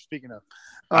 I don't know what you're speaking of.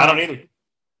 I don't either.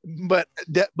 But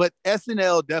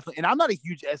SNL definitely, and I'm not a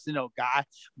huge SNL guy,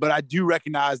 but I do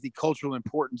recognize the cultural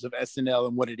importance of SNL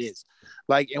and what it is,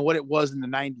 and what it was in the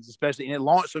 90s, especially, and it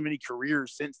launched so many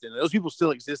careers since then. Those people still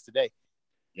exist today.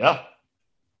 Yeah.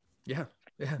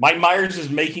 Mike Myers is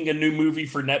making a new movie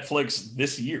for Netflix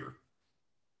this year.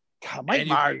 God, Mike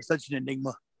Myers is such an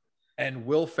enigma. And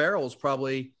Will Ferrell is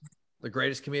probably the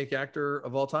greatest comedic actor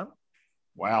of all time.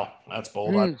 Wow, that's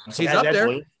bold. He's up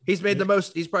there. He's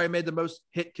probably made the most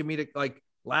hit comedic,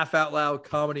 laugh out loud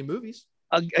comedy movies.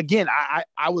 again,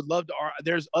 I would love to.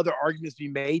 There's other arguments to be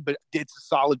made, but it's a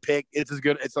solid pick. It's as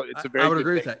good. It's a very. I would good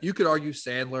agree pick. with that. You could argue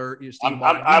Sandler.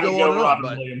 I would go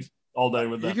Robin Williams all day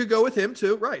with that. You could go with him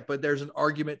too, right? But there's an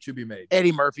argument to be made.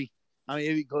 Eddie Murphy. I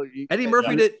mean,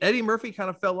 Eddie Murphy kind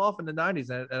of fell off in the 90s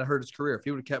and hurt his career. If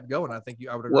he would have kept going, I think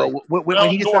I would agree. Well, when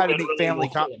he decided to make family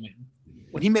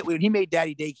when he made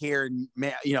Daddy Daycare and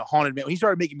Haunted Man, when he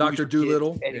started making Dr.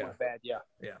 Dolittle, Eddie was bad. Yeah.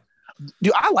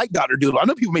 Dude, I like Dr. Dolittle. I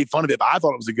know people made fun of it, but I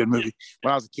thought it was a good movie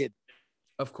when I was a kid.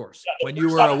 Of course. When you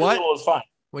were a what?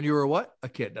 When you were a what? A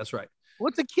kid. That's right.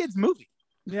 What's a kid's movie?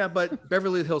 Yeah, but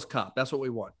Beverly Hills Cop. That's what we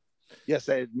want. Yes,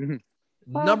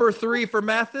 Number 3 for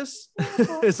Mathis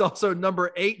is also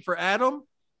number 8 for Adam.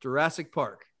 Jurassic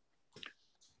Park,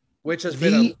 which is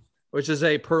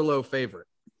a Perlo favorite.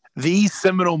 The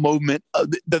seminal moment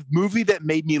of the movie that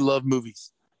made me love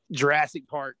movies, Jurassic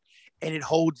Park, and it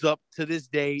holds up to this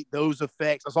day. Those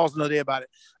effects. I saw another day about it.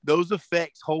 Those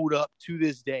effects hold up to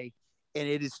this day, and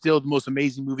it is still the most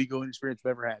amazing movie going experience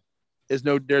I've ever had. It's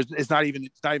not even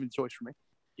a choice for me.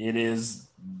 It is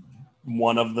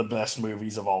one of the best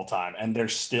movies of all time, and they're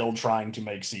still trying to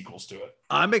make sequels to it.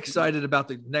 I'm excited about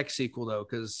the next sequel though,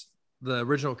 because the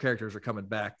original characters are coming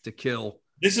back to kill.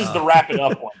 This is the wrap it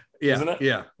up one, yeah, isn't it?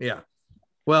 Yeah.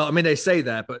 Well, I mean, they say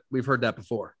that, but we've heard that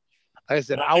before. Like I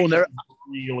said, I will never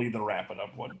really the wrap it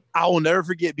up one. I will never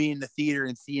forget being in the theater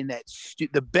and seeing that.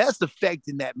 The best effect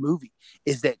in that movie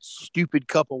is that stupid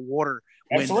cup of water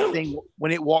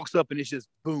when it walks up and it's just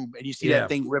boom, and you see that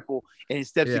thing ripple, and it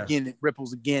steps again, it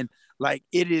ripples again. Like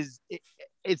it's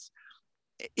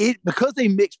because they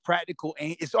mix practical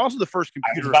and it's also the first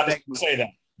computer effect. Say that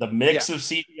the mix of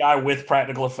CGI with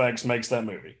practical effects makes that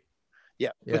movie.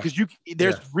 Yeah, because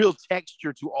there's real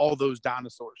texture to all those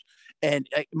dinosaurs. And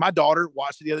my daughter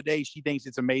watched it the other day. She thinks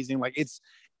it's amazing. Like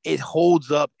it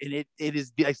holds up, and it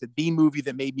is, like I said, the movie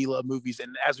that made me love movies.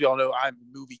 And as we all know, I'm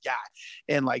a movie guy,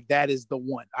 and like that is the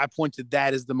one. I point to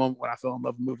that as the moment when I fell in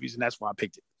love with movies, and that's why I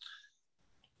picked it.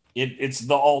 It's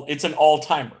an all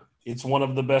timer. It's one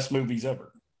of the best movies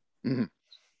ever. Mm-hmm.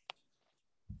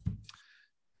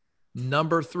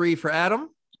 Number 3 for Adam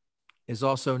is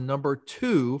also number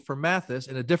 2 for Mathis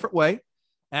in a different way.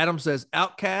 Adam says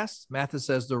Outkast. Mathis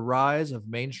says the rise of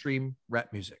mainstream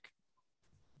rap music.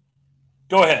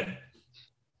 Go ahead.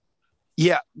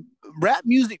 Yeah. Rap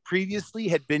music previously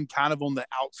had been kind of on the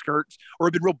outskirts, or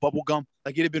had been real bubblegum.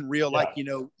 Like it had been real,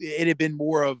 it had been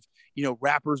more of,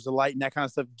 rappers delight and that kind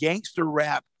of stuff. Gangster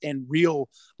rap and real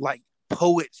like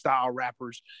poet style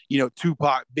rappers,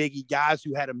 Tupac, Biggie, guys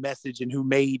who had a message and who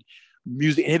made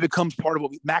music. And it becomes part of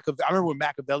what I remember when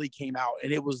Machiavelli came out,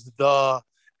 and it was the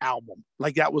album.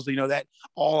 Like that was, that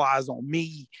All Eyes on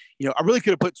Me. I really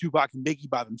could have put Tupac and Biggie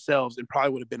by themselves and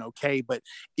probably would have been okay. But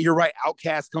you're right,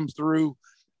 Outkast comes through.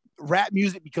 Rap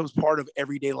music becomes part of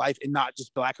everyday life and not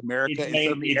just Black America.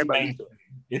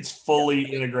 It's fully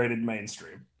integrated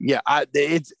mainstream. Yeah,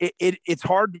 it's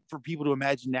hard for people to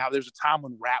imagine now. There's a time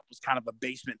when rap was kind of a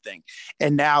basement thing,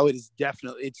 and now it is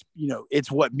definitely it's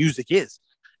what music is,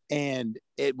 and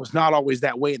it was not always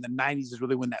that way. In the 90s is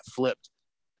really when that flipped.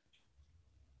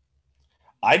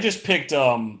 I just picked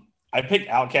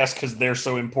Outkast because they're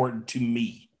so important to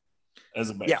me as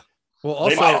a band. Yeah. Well,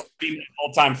 also they might be my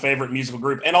all-time favorite musical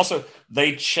group, and also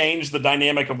they changed the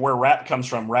dynamic of where rap comes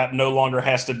from. Rap no longer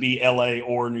has to be LA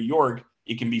or New York;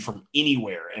 it can be from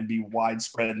anywhere and be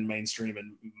widespread and mainstream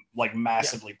and like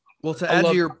massively. Yeah. Well, to add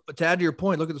to your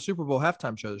point, look at the Super Bowl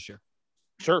halftime show this year.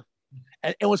 Sure,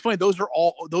 and what's funny, those are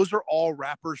all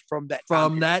rappers from that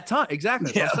time.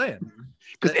 Exactly, that's what I'm saying.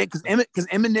 Because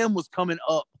Eminem was coming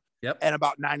up. Yep. At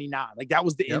about 99. Like that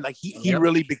was the end. Like he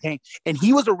really became, and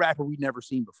he was a rapper we'd never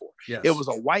seen before. Yes. It was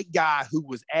a white guy who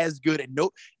was as good, and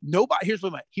nobody,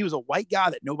 he was a white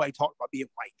guy that nobody talked about being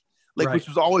white. Like, right. Which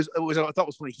was always, I thought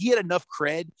was funny. He had enough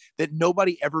cred that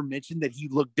nobody ever mentioned that he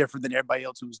looked different than everybody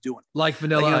else who was doing. Like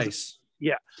Vanilla Ice.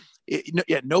 Yeah.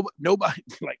 Nobody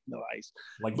like Vanilla Ice.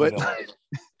 Like Vanilla Ice.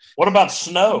 What about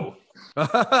Snow?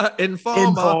 Informa.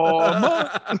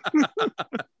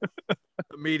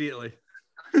 Immediately.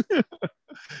 If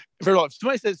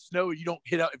somebody says Snow, you don't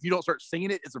hit out. If you don't start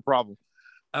singing it, it's a problem.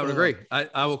 I would agree.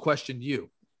 I will question you.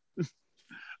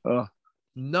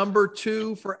 Number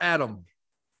 2 for Adam.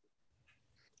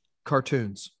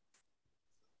 Cartoons.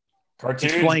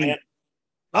 Man.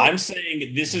 I'm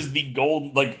saying this is the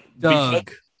gold, because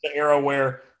the era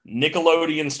where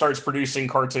Nickelodeon starts producing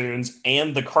cartoons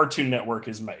and the Cartoon Network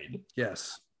is made.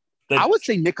 Yes. I would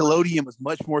say Nickelodeon was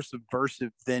much more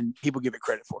subversive than people give it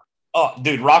credit for. Oh,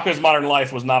 dude, Rocko's Modern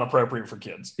Life was not appropriate for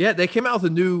kids. Yeah, they came out with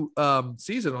a new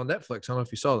season on Netflix. I don't know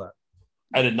if you saw that.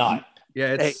 I did not.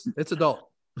 Yeah, it's adult.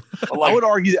 I would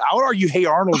argue Hey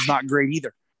Arnold's not great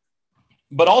either.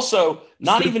 But also,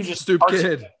 not even just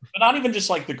kid. but not even just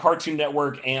like the Cartoon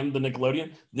Network and the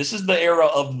Nickelodeon. This is the era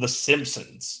of The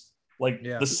Simpsons. Like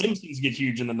The Simpsons get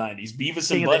huge in the 90s.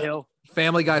 Beavis and Butt.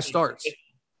 Family Guy starts.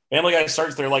 Family Guy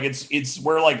starts there. Like it's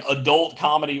where like adult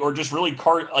comedy or just really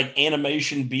like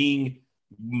animation being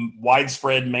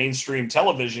widespread mainstream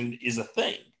television is a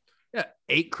thing. Yeah,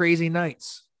 8 Crazy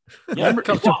Nights. Yeah,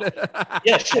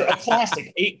 yeah, sure. A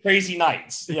classic, 8 Crazy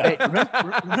Nights. Yeah. Hey,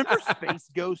 remember Space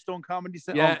Ghost on Comedy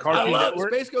Central? Yeah, on Cartoon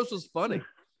Network? Space Ghost was funny.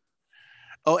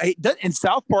 Oh, hey, and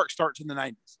South Park starts in the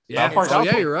 90s. Yeah,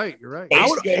 you're right. You're right.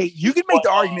 You can make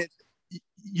the argument.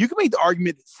 You can make the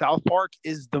argument that South Park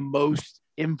is the most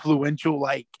influential,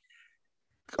 like,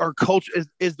 our culture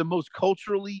is the most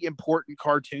culturally important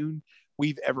cartoon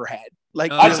we've ever had.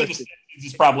 Like, I'd say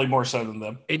it's probably more so than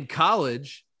them. In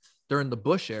college, during the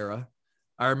Bush era,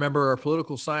 I remember our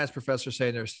political science professor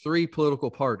saying there's 3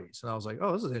 political parties. And I was like,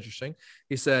 oh, this is interesting.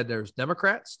 He said there's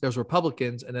Democrats, there's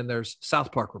Republicans, and then there's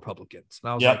South Park Republicans.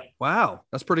 And I was like, wow,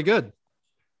 that's pretty good.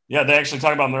 Yeah, they actually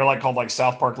talk about them. They're like called like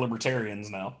South Park Libertarians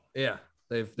now. Yeah,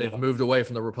 they've moved away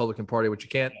from the Republican Party, which you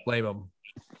can't blame them.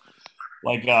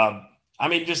 Like, I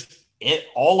mean, just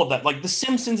all of that. Like, The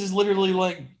Simpsons is literally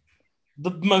like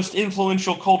the most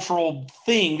influential cultural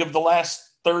thing of the last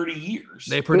 30 years.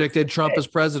 They predicted Trump as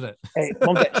president. Hey,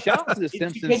 shout out to The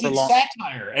Simpsons because it's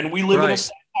satire, and we live in a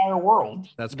satire world.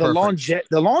 That's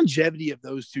the longevity of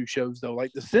those 2 shows, though.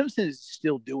 Like, The Simpsons is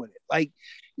still doing it. Like,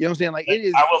 you know what I'm saying? Like, it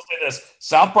is. I will say this: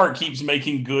 South Park keeps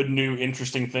making good, new,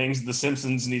 interesting things. The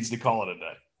Simpsons needs to call it a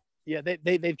day. Yeah,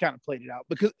 they've kind of played it out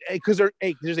because they're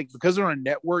on a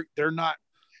network. They're not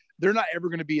ever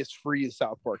going to be as free as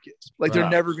South Park is. Like, they're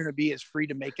never going to be as free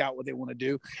to make out what they want to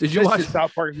do. Did you watch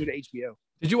South Park to HBO?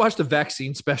 Did you watch the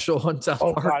vaccine special on South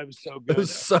Park? Oh, God, it was so good. It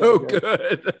was so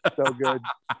good. So good.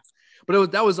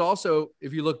 But that was also,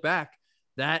 if you look back,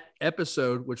 that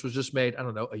episode, which was just made, I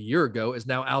don't know, a year ago, is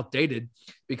now outdated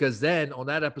because then on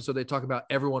that episode, they talk about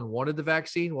everyone wanted the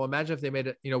vaccine. Well, imagine if they made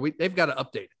it, they've got to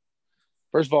update it.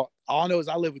 First of all I know is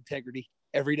I live with integrity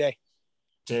every day.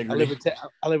 I live with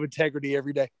integrity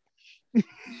every day.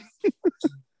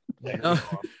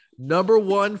 Number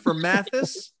 1 for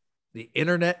Mathis, the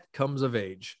internet comes of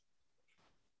age.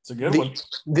 It's a good one.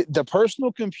 The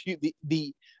personal compute,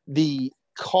 the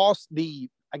cost, I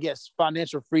guess,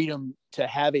 financial freedom to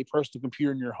have a personal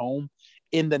computer in your home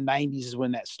in the 90s is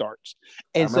when that starts.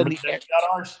 And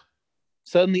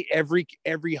suddenly every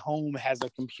home has a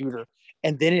computer,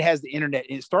 and then it has the internet.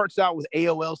 And it starts out with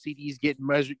AOL CDs getting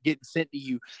sent to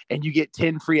you, and you get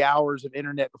 10 free hours of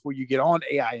internet before you get on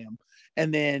AIM.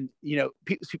 And then,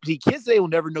 kids today will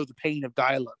never know the pain of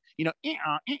dial-up. That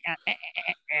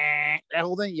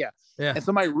whole thing, yeah. And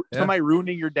somebody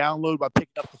ruining your download by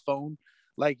picking up the phone,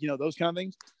 like, those kind of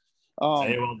things.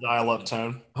 AOL dial-up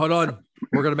tone. Hold on,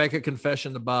 we're gonna make a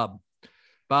confession to Bob.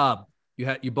 Bob,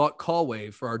 you bought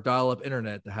CallWave for our dial-up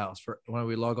internet at the house for when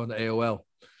we log on to AOL.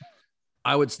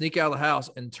 I would sneak out of the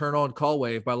house and turn on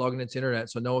CallWave by logging into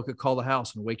internet, so no one could call the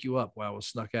house and wake you up while I was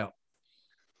snuck out.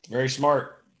 Very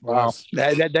smart. Wow,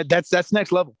 that's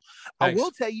next level. Thanks. I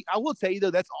will tell you though,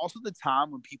 that's also the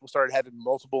time when people started having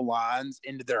multiple lines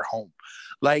into their home,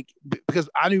 like because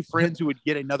I knew friends who would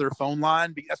get another phone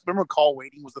line. Because remember, call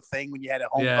waiting was the thing when you had a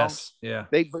home phone. Yeah,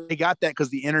 they got that because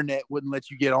the internet wouldn't let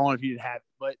you get on if you didn't have it.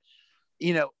 But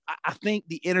I think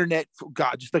the internet,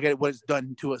 God, just look at what it's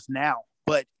done to us now.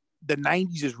 But the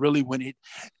 90s is really when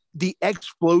the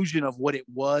explosion of what it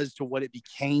was to what it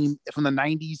became from the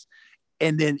 90s.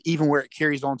 And then even where it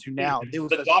carries on to now, it was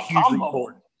the .com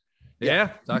bubble. Yeah,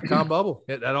 .com bubble.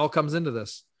 That all comes into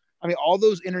this. I mean, all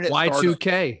those internet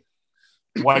Y2K.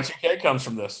 Y2K comes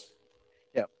from this.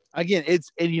 Yeah. Again,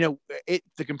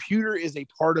 the computer is a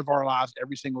part of our lives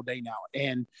every single day now,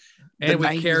 and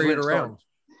we carry it around.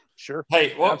 Sure.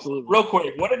 Hey, absolutely. Real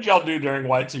quick, what did y'all do during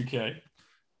Y2K?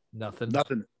 Nothing.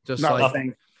 Just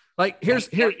nothing.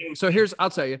 Here's I'll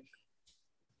tell you.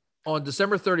 On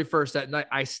December 31st that night,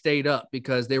 I stayed up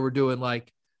because they were doing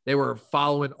they were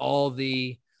following all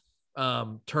the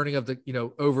turning of the,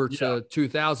 over to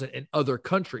 2000 in other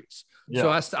countries.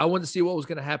 Yeah. So I wanted to see what was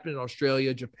going to happen in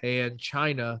Australia, Japan,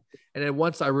 China. And then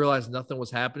once I realized nothing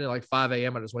was happening, like 5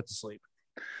 a.m., I just went to sleep.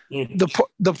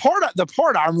 The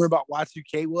part I remember about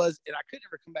Y2K was, and I could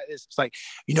never come back to this. It's like,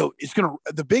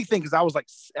 the big thing is I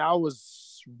was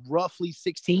roughly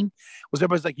 16 was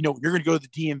everybody's like, you're going to go to the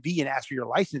DMV and ask for your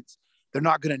license. They're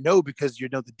not going to know because,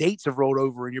 the dates have rolled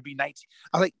over and you'll be 19.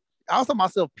 I thought to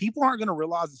myself, people aren't going to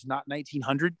realize it's not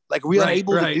 1900. Like, we are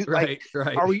able to do,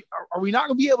 are we not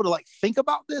going to be able to think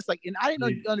about this? Like, and I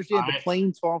didn't understand the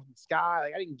planes falling from the sky.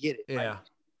 Like, I didn't get it. Yeah.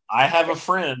 I have a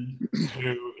friend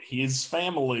who his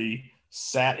family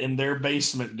sat in their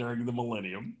basement during the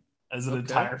millennium as an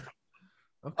entire.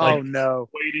 Okay. Oh no!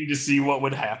 Waiting to see what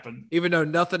would happen. Even though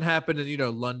nothing happened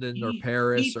in London or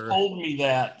Paris he or. told me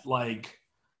that like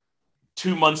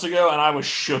 2 months ago, and I was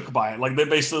shook by it. Like they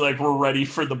basically were ready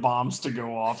for the bombs to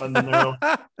go off, and then they're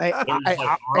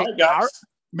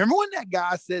remember when that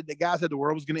guy said the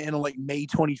world was going to end on like May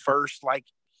 21st, like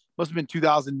must have been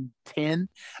 2010.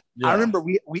 Yeah. I remember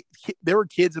there were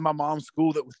kids in my mom's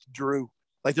school that withdrew.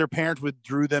 Like their parents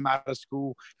withdrew them out of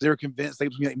school because they were convinced they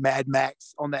was going to be like Mad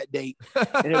Max on that date,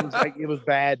 and it was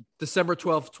bad. December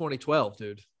 12th, 2012,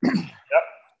 dude.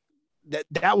 Yep.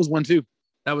 That was one too.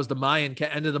 That was the end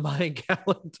of the Mayan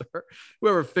calendar.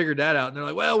 Whoever figured that out, and they're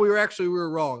like, "Well, we were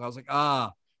wrong." I was like,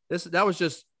 that was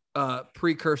just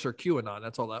precursor QAnon.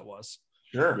 That's all that was.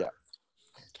 Sure. Yeah.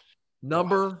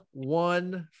 Number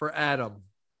one for Adam,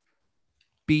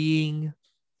 being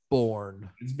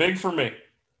born. It's big for me.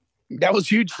 That was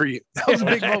huge for you. That was a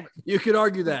big moment. You could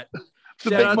argue that.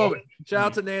 Shout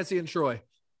out to Nancy and Troy.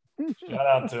 Shout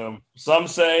out to them. Some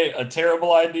say a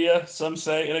terrible idea. Some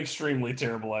say an extremely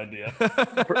terrible idea.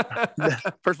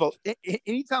 First of all,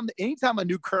 anytime a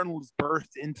new kernel is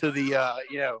birthed into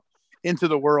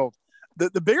the world, the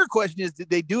bigger question is, did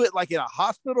they do it like in a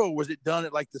hospital, or was it done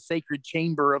at like the sacred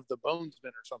chamber of the bonesmen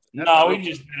or something? No, we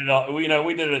just did it all. We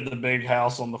did it at the big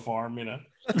house on the farm.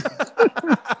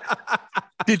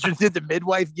 Did the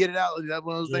midwife get it out? Is that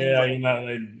one of those things? Yeah,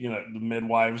 the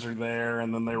midwives are there,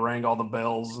 and then they rang all the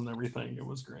bells and everything. It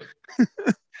was great.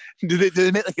 Do they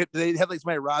have like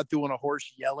somebody ride through on a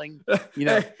horse yelling?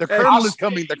 The colonel is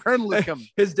coming. The colonel is coming.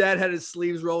 His dad had his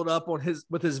sleeves rolled up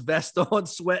with his vest on,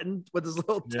 sweating with his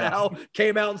little towel.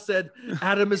 Came out and said,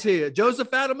 "Adam is here.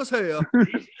 Joseph Adam is here."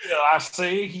 I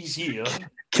say he's here.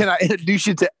 Can I introduce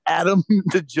you to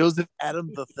Joseph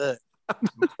Adam the Third?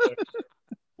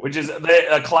 Which is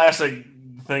a classic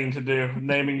thing to do,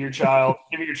 giving your child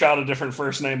a different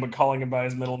first name, but calling him by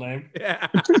his middle name. Yeah.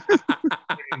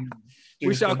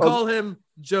 We shall call him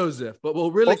Joseph, but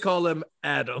we'll really call him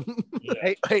Adam.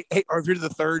 Yeah. Hey, or if you're the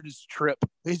third, it's Trip.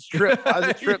 It's Trip.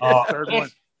 Trip the third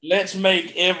one. Let's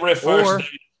make every first day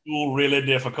school really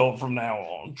difficult from now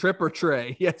on. Trip or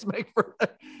Trey. Yes,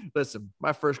 listen,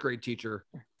 my first grade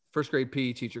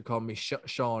PE teacher called me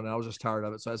Sean, and I was just tired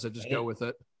of it, so I said, just go with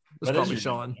it. Just call me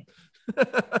Sean. I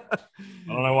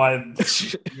don't know why you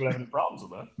would have any problems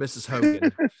with that. Mrs.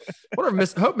 Hogan.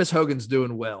 Hope Miss Hogan's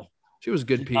doing well. She was a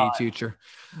good PE teacher.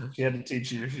 She had to teach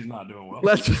you. She's not doing well.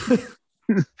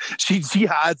 She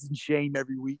hides in shame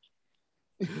every week.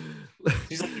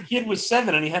 She's like, the kid was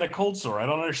 7 and he had a cold sore. I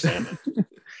don't understand it.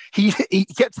 He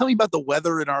kept telling me about the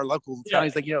weather in our local town.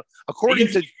 He's like, according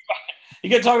to... You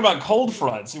got to talk about cold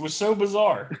fronts. It was so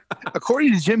bizarre.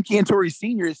 According to Jim Cantori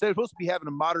Sr., it said it's supposed to be having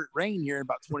a moderate rain here in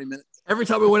about 20 minutes. Every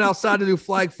time we went outside to do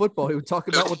flag football, he would talk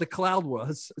about what the cloud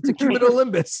was. It's a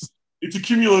cumulonimbus. It's a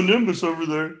cumulonimbus over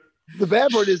there. The bad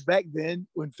part is back then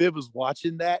when Fib was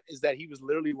watching that, is that he was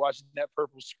literally watching that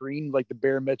purple screen, like the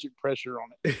barometric pressure on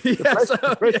it.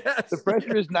 The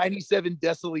pressure is 97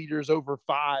 deciliters over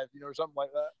 5, or something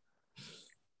like that.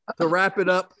 To wrap it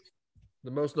up, the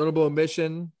most notable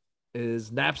omission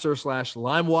is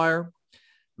Napster/LimeWire.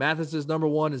 Mathis's number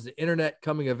one is the internet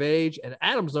coming of age, and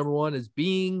Adam's number one is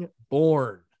being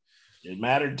born. It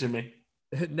mattered to me.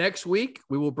 Next week,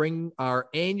 we will bring our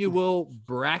annual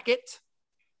bracket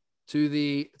to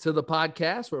the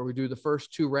podcast, where we do the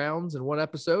first 2 rounds in one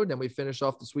episode, and we finish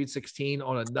off the Sweet 16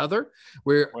 on another.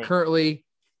 We're currently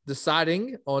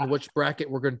deciding on which bracket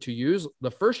we're going to use.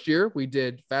 The first year we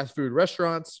did fast food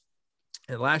restaurants,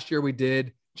 and last year we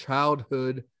did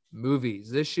childhood movies.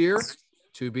 This year,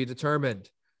 to be determined.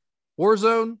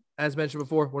 Warzone, as mentioned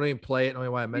before, we don't even play it. I don't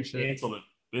know why I mentioned it.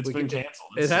 It's been canceled.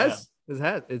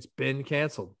 It's been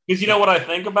canceled. Because you know what I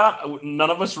think about? None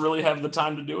of us really have the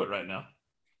time to do it right now.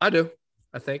 I do,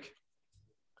 I think.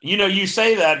 You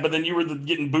say that, but then you were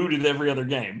getting booted every other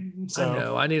game. So. I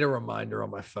know. I need a reminder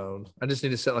on my phone. I just need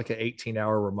to set like an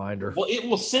 18-hour reminder. Well, it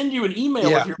will send you an email.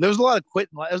 Yeah, there was a lot of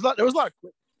quitting. There was a lot of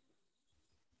quitting.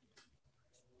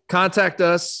 Contact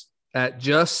us at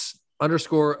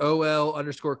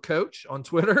just_OL_coach on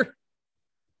Twitter.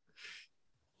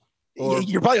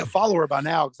 You're probably a follower by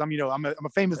now, because I'm a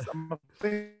famous.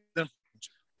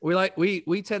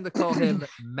 We tend to call him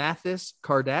Mathis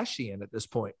Kardashian at this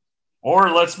point. Or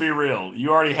let's be real, you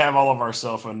already have all of our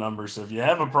cell phone numbers. So if you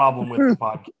have a problem with the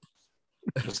podcast,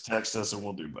 just text us and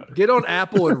we'll do better. Get on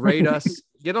Apple and rate us.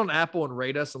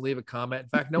 And leave a comment. In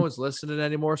fact, no one's listening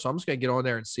anymore, so I'm just gonna get on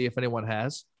there and see if anyone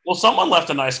has. Well, someone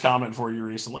left a nice comment for you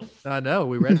recently. I know,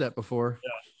 we read that before. Yeah,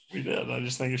 we did. I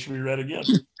just think it should be read again.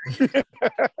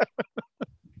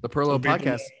 Perlo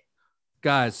podcast.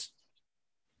 Guys,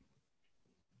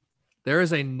 there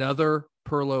is another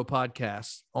Perlo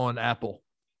podcast on Apple.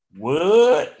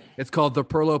 What? It's called the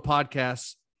Perlo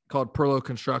podcast, called Perlo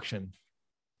Construction.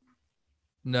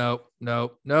 Nope. They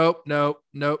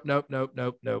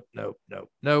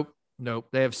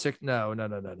have six. No.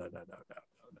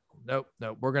 Nope.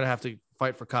 We're gonna have to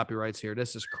fight for copyrights here.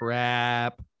 This is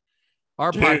crap.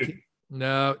 Our podcast.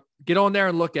 No, get on there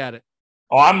and look at it.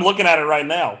 Oh, I'm looking at it right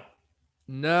now.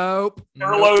 Nope.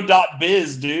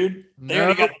 Perlo.biz, dude. They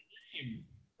already got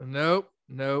the name.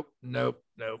 Nope.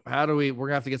 How do we're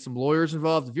gonna have to get some lawyers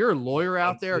involved. If you're a lawyer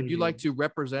out there and you'd like to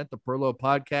represent the Perlo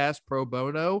podcast pro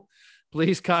bono,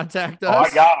 please contact us. Oh, I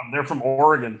got them. They're from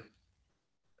Oregon.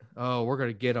 Oh, we're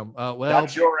gonna get them. Well,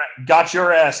 got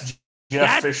your ass,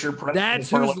 Jeff Fisher. That's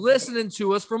who's listening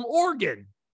to us from Oregon.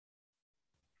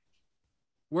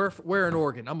 Where in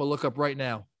Oregon? I'm gonna look up right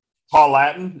now. Paul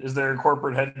Latin is their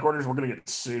corporate headquarters. We're gonna get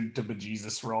sued to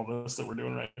bejesus for all this that we're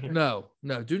doing right here. No.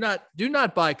 Do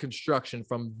not buy construction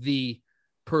from the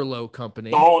Perlo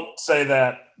company. Don't say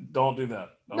that. Don't do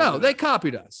that. They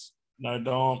copied us. No,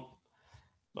 don't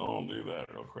do that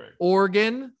real quick.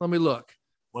 Oregon. Let me look.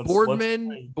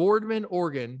 Boardman,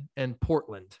 Oregon, and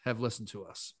Portland have listened to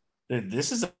us. Dude,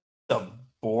 this is a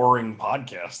boring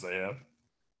podcast they have.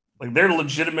 Like, they're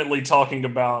legitimately talking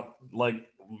about like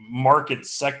market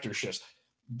sector shifts.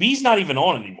 B's not even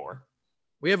on anymore.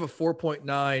 We have a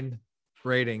 4.9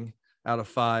 rating out of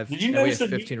 5. Did you notice we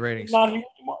have that 15 ratings? Not here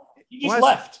anymore? He just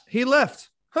left. He left.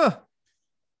 Huh.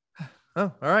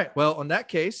 Oh, all right. Well, in that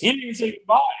case, he didn't even say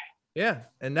goodbye. Yeah.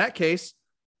 In that case,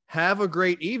 have a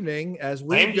great evening as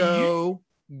we go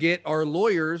get our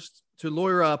lawyers to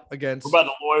lawyer up against. We're about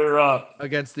to lawyer up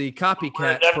against the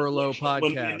copycat Perlo podcast.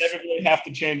 We inevitably have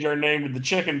to change our name to the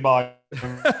Chicken Box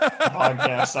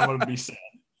podcast. I'm going to be sad.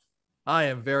 I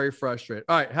am very frustrated.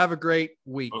 All right. Have a great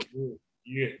week.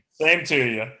 Yeah. Same to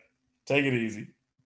you. Take it easy.